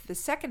with the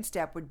second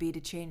step would be to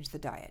change the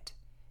diet.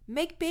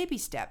 Make baby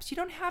steps. You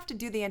don't have to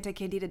do the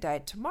anti-candida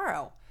diet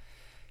tomorrow.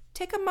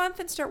 Take a month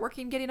and start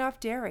getting off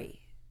dairy.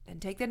 Then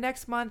take the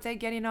next month and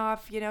getting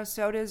off,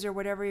 sodas or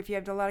whatever if you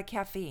have a lot of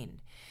caffeine.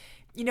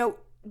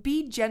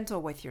 Be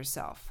gentle with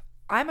yourself.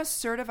 I'm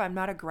assertive. I'm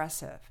not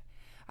aggressive.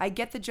 I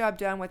get the job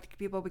done with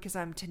people because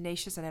I'm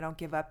tenacious and I don't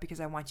give up because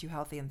I want you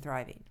healthy and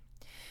thriving.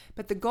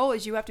 But the goal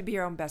is you have to be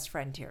your own best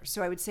friend here.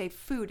 So I would say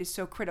food is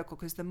so critical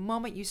because the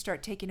moment you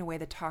start taking away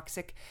the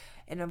toxic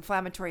and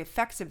inflammatory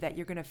effects of that,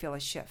 you're going to feel a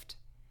shift.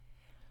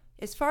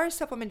 As far as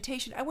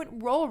supplementation, I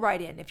wouldn't roll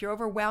right in. If you're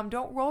overwhelmed,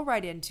 don't roll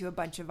right into a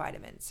bunch of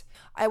vitamins.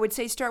 I would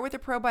say start with a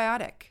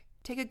probiotic.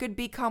 Take a good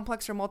B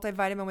complex or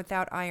multivitamin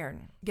without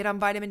iron. Get on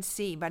vitamin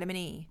C, vitamin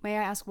E. May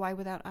I ask why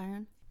without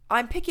iron?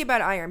 I'm picky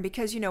about iron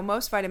because,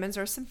 most vitamins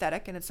are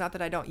synthetic, and it's not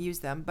that I don't use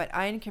them, but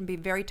iron can be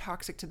very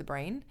toxic to the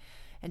brain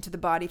and to the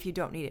body if you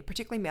don't need it.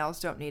 Particularly males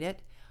don't need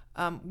it.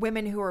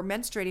 Women who are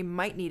menstruating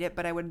might need it,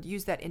 but I would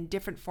use that in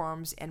different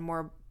forms and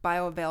more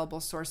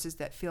bioavailable sources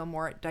that feel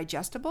more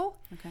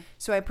digestible. Okay.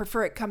 So I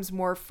prefer it comes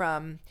more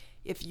from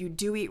if you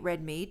do eat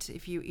red meat,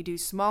 if you do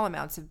small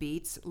amounts of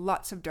beets,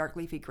 lots of dark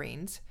leafy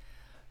greens.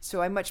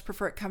 So I much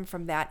prefer it come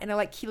from that. And I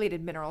like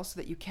chelated minerals so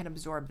that you can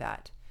absorb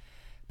that.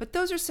 But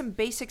those are some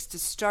basics to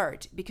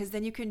start because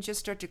then you can just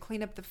start to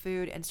clean up the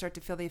food and start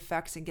to feel the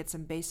effects and get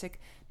some basic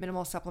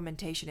minimal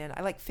supplementation in.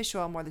 I like fish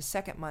oil more the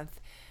second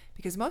month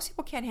because most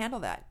people can't handle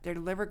that. Their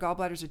liver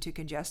gallbladders are too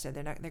congested.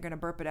 They're going to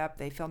burp it up.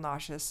 They feel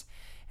nauseous.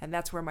 And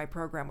that's where my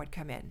program would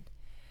come in.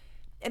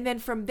 And then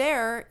from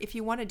there, if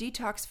you want to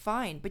detox,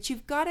 fine. But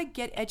you've got to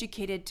get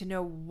educated to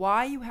know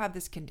why you have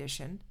this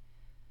condition,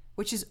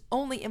 which is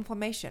only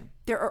inflammation.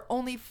 There are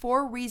only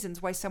 4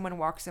 reasons why someone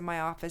walks in my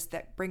office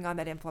that bring on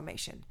that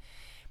inflammation.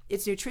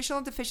 It's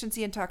nutritional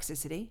deficiency and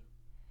toxicity.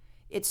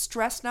 It's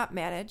stress not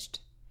managed.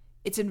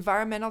 It's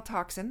environmental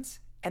toxins.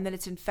 And then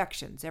it's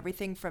infections,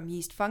 everything from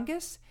yeast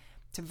fungus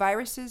to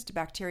viruses to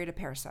bacteria to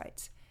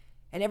parasites.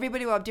 And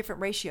everybody will have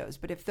different ratios,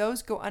 but if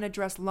those go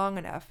unaddressed long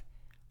enough,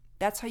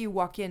 that's how you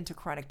walk into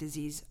chronic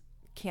disease,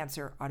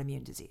 cancer,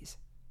 autoimmune disease.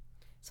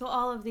 So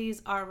all of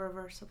these are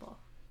reversible?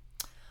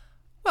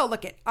 Well,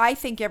 I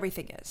think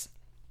everything is.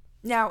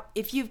 Now,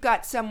 if you've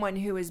got someone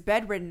who is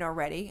bedridden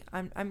already,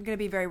 I'm going to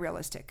be very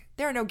realistic.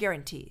 There are no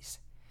guarantees.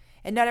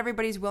 And not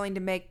everybody's willing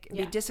to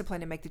be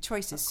disciplined and make the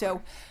choices.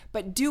 So,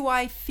 but do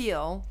I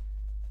feel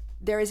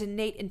there is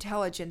innate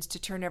intelligence to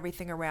turn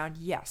everything around?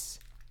 Yes.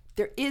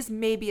 There is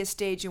maybe a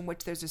stage in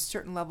which there's a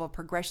certain level of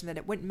progression that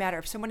it wouldn't matter.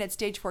 If someone had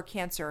stage 4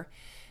 cancer,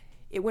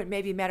 it wouldn't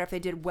maybe matter if they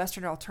did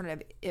Western or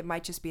alternative. It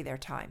might just be their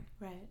time.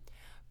 Right.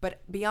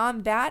 But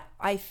beyond that,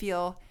 I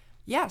feel,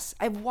 yes,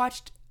 I've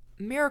watched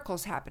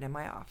miracles happen in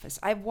my office.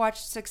 I've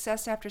watched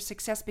success after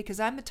success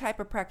because I'm the type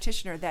of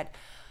practitioner that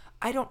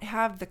I don't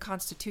have the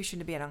constitution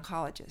to be an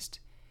oncologist.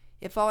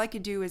 If all I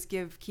could do is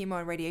give chemo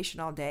and radiation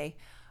all day,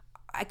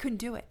 I couldn't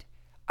do it.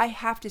 I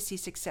have to see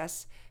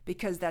success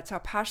because that's how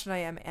passionate I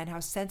am and how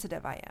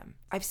sensitive I am.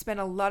 I've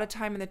spent a lot of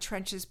time in the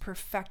trenches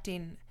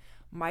perfecting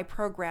my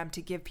program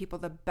to give people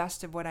the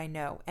best of what I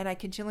know, and I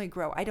continually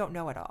grow. I don't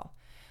know it all.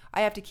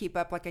 I have to keep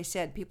up. Like I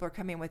said, people are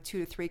coming with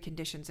 2 to 3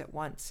 conditions at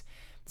once.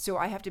 So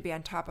I have to be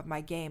on top of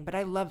my game. But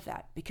I love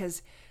that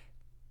because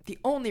the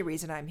only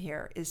reason I'm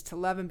here is to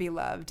love and be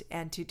loved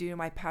and to do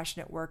my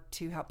passionate work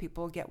to help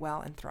people get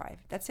well and thrive.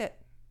 That's it.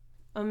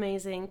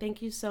 Amazing.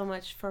 Thank you so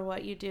much for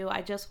what you do.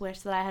 I just wish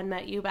that I had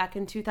met you back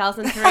in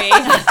 2003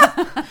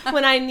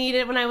 when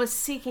I was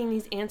seeking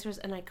these answers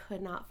and I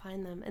could not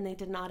find them and they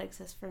did not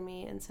exist for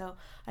me. And so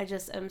I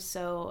just am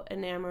so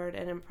enamored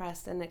and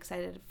impressed and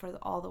excited for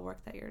all the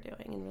work that you're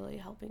doing and really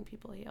helping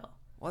people heal.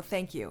 Well,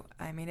 thank you.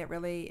 I mean,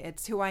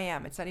 it's who I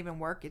am. It's not even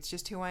work. It's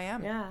just who I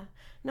am. Yeah.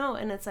 No,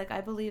 and it's I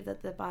believe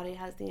that the body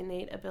has the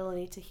innate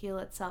ability to heal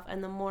itself.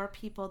 And the more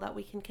people that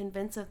we can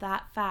convince of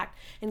that fact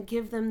and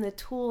give them the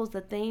tools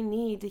that they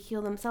need to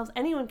heal themselves,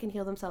 anyone can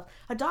heal themselves.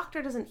 A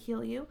doctor doesn't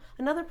heal you.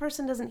 Another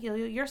person doesn't heal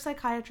you. Your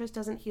psychiatrist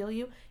doesn't heal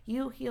you.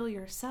 You heal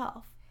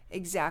yourself.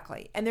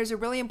 Exactly. And there's a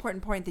really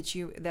important point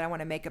that I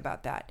want to make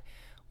about that.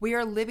 We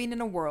are living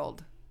in a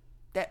world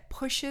that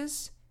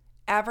pushes,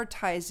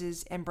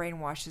 advertises, and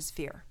brainwashes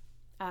fear.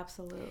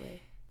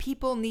 Absolutely.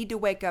 People need to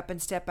wake up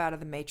and step out of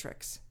the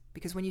matrix.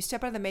 Because when you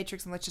step out of the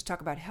matrix, and let's just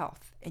talk about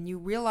health, and you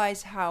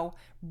realize how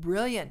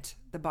brilliant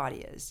the body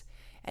is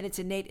and its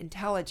innate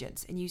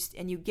intelligence, and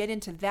you get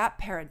into that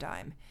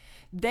paradigm,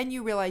 then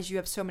you realize you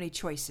have so many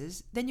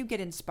choices. Then you get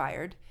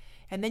inspired,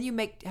 and then you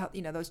make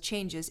those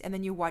changes, and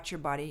then you watch your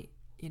body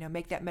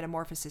make that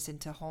metamorphosis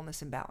into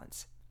wholeness and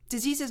balance.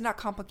 Disease is not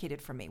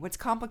complicated for me. What's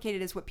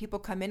complicated is what people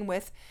come in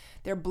with,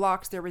 their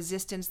blocks, their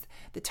resistance,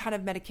 the ton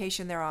of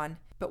medication they're on.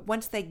 But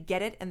once they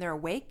get it and they're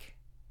awake,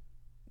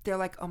 they're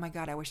like, oh my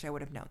God, I wish I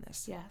would have known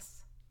this.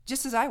 Yes.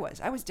 Just as I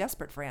was. I was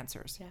desperate for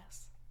answers.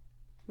 Yes.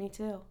 Me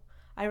too.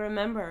 I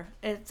remember.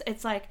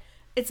 It's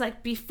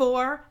like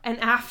before and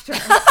after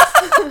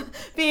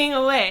being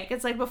awake.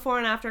 It's like before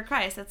and after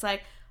Christ. It's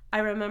like I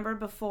remember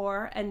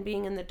before and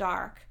being in the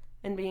dark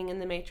and being in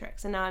the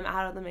matrix. And now I'm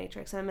out of the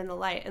matrix and I'm in the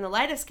light. And the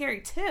light is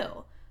scary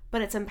too,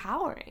 but it's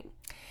empowering.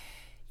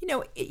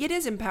 It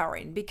is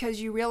empowering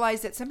because you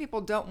realize that some people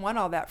don't want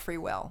all that free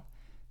will.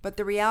 But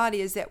the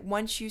reality is that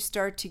once you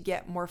start to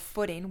get more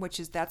footing,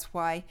 that's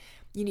why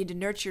you need to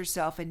nurture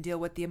yourself and deal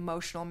with the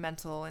emotional,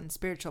 mental, and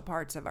spiritual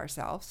parts of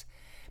ourselves,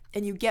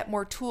 and you get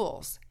more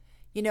tools.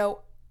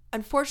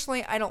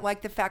 Unfortunately, I don't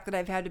like the fact that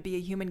I've had to be a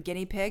human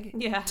guinea pig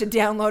to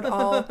download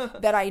all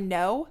that I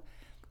know,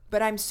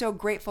 but I'm so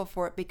grateful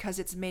for it because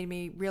it's made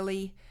me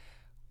really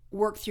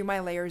work through my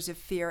layers of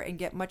fear and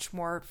get much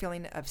more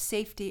feeling of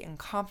safety and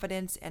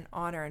confidence and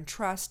honor and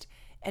trust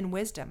and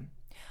wisdom.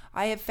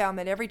 I have found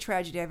that every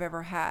tragedy I've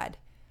ever had,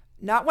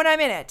 not when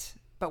I'm in it,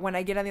 but when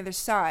I get on the other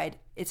side,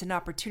 it's an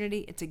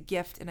opportunity, it's a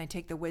gift, and I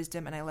take the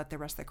wisdom and I let the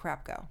rest of the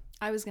crap go.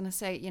 I was going to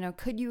say,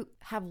 could you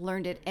have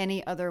learned it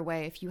any other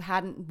way if you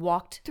hadn't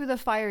walked through the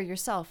fire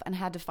yourself and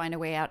had to find a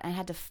way out and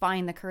had to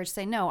find the courage to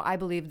say, no, I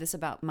believe this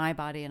about my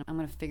body and I'm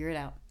going to figure it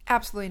out?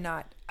 Absolutely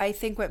not. I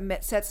think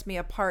what sets me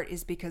apart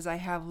is because I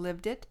have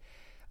lived it,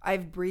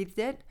 I've breathed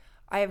it,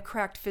 I have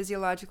cracked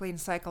physiologically and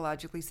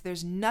psychologically, so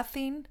there's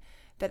nothing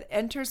that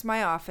enters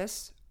my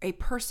office, a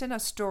person, a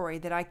story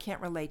that I can't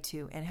relate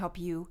to and help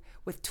you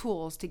with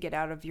tools to get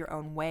out of your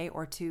own way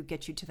or to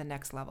get you to the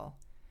next level.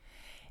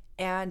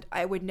 And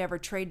I would never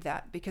trade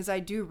that because I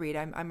do read.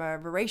 I'm a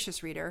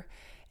voracious reader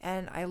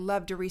and I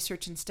love to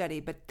research and study,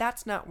 but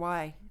that's not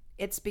why.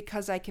 It's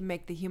because I can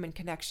make the human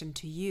connection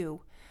to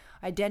you,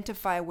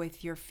 identify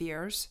with your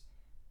fears,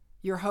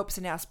 your hopes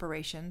and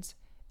aspirations,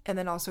 and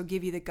then also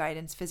give you the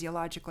guidance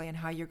physiologically and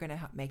how you're going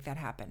to make that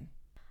happen.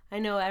 I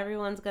know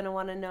everyone's going to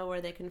want to know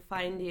where they can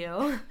find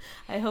you.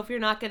 I hope you're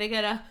not going to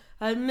get a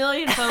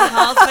million phone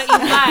calls, but you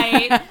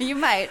might. You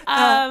might.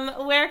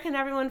 Where can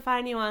everyone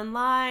find you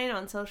online,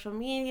 on social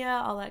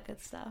media, all that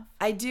good stuff?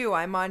 I do.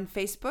 I'm on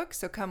Facebook,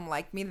 so come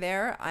like me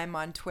there. I'm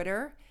on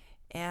Twitter,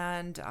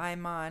 and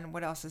I'm on,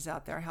 what else is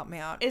out there? Help me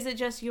out. Is it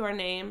just your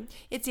name?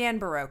 It's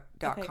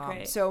AnnBaroch.com. Okay,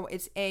 great. So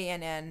it's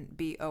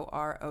ANNBOROCH.com,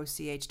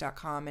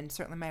 and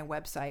certainly my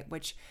website,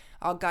 which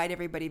I'll guide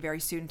everybody very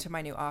soon to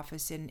my new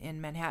office in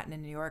Manhattan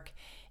in New York.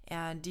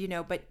 And,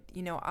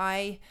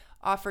 I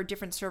offer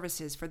different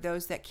services for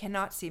those that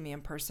cannot see me in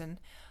person.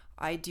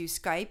 I do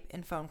Skype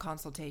and phone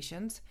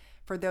consultations.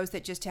 For those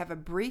that just have a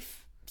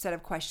brief set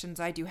of questions,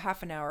 I do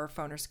half an hour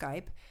phone or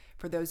Skype.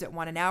 For those that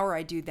want an hour,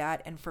 I do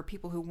that. And for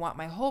people who want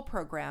my whole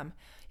program,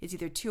 it's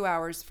either 2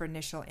 hours for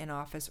initial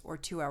in-office or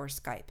 2 hours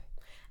Skype.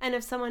 And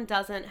if someone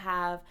doesn't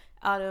have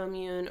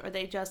autoimmune or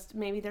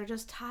maybe they're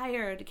just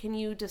tired,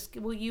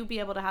 will you be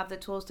able to have the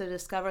tools to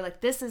discover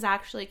this is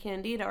actually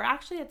candida or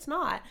actually it's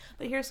not,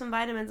 but here's some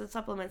vitamins and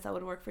supplements that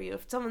would work for you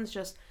if someone's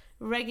just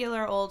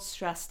regular old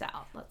stressed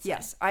out, let's say.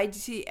 Yes, I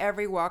see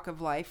every walk of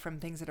life from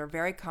things that are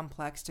very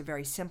complex to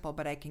very simple,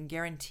 but I can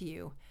guarantee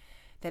you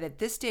that at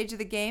this stage of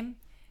the game,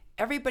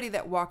 everybody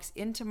that walks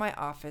into my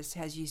office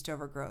has yeast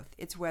overgrowth.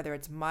 It's whether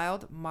it's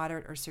mild,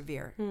 moderate, or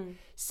severe.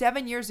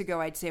 7 years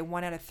ago, I'd say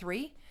 1 out of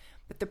 3.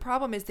 But the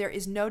problem is there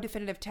is no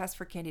definitive test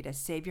for candida.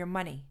 Save your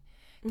money.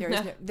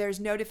 There's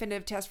no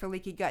definitive test for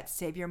leaky gut.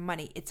 Save your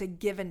money. It's a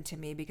given to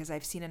me because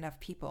I've seen enough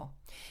people.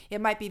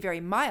 It might be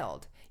very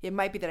mild. It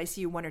might be that I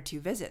see you 1 or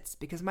 2 visits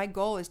because my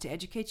goal is to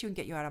educate you and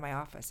get you out of my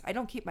office. I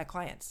don't keep my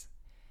clients.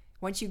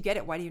 Once you get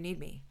it, why do you need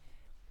me?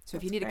 So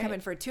if you need to come in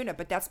for a tune-up,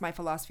 but that's my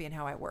philosophy and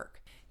how I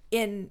work.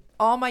 In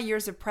all my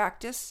years of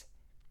practice,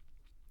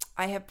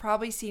 I have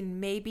probably seen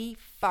maybe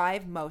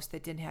 5 most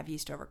that didn't have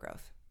yeast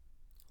overgrowth.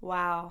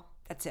 Wow.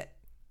 That's it.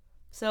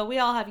 So we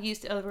all have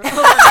yeast overgrowth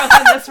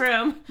in this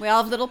room. We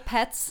all have little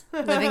pets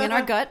living in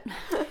our gut.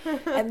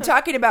 And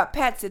talking about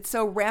pets, it's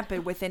so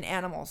rampant within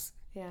animals.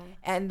 Yeah.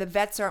 And the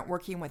vets aren't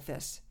working with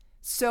this.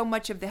 So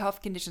much of the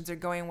health conditions are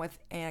going with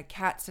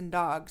cats and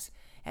dogs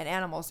and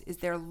animals is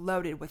they're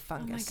loaded with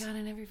fungus. Oh my God,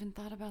 I never even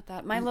thought about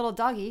that. My little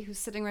doggy, who's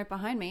sitting right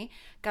behind me,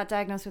 got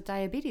diagnosed with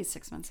diabetes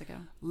 6 months ago.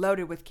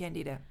 Loaded with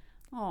candida.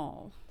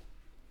 Oh.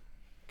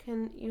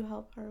 Can you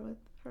help her with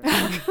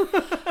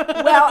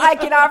Well, I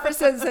can offer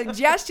some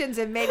suggestions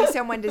and maybe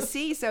someone to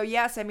see. So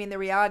yes, I mean, the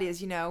reality is,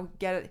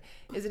 get it.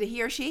 Is it a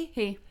he or she?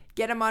 He.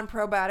 Get them on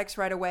probiotics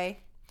right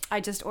away. I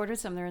just ordered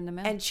some. They're in the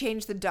mail. And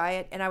change the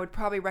diet. And I would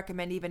probably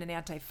recommend even an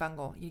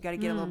antifungal. You got to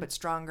get a little bit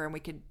stronger, and we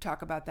could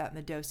talk about that in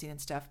the dosing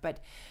and stuff. But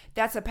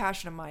that's a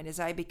passion of mine. As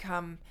I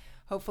become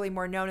hopefully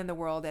more known in the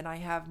world and I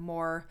have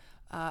more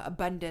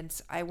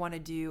abundance, I want to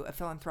do a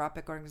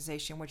philanthropic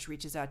organization which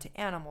reaches out to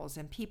animals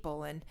and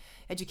people and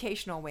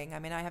educational wing. I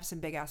mean, I have some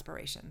big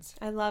aspirations.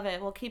 I love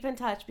it. Well, keep in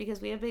touch because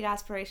we have big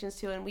aspirations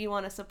too, and we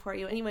want to support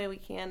you any way we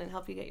can and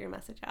help you get your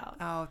message out.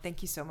 Oh,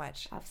 thank you so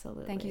much.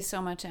 Absolutely. Thank you so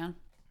much, Anne.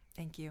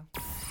 Thank you.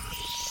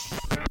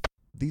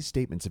 These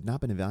statements have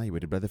not been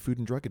evaluated by the Food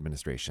and Drug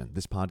Administration.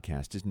 This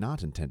podcast is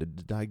not intended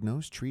to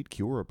diagnose, treat,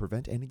 cure, or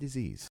prevent any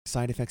disease.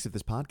 Side effects of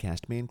this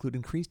podcast may include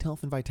increased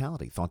health and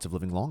vitality, thoughts of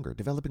living longer,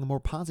 developing a more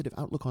positive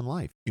outlook on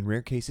life. In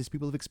rare cases,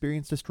 people have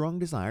experienced a strong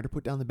desire to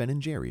put down the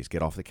Ben & Jerry's,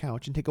 get off the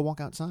couch, and take a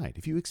walk outside.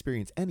 If you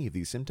experience any of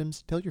these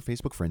symptoms, tell your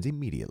Facebook friends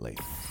immediately.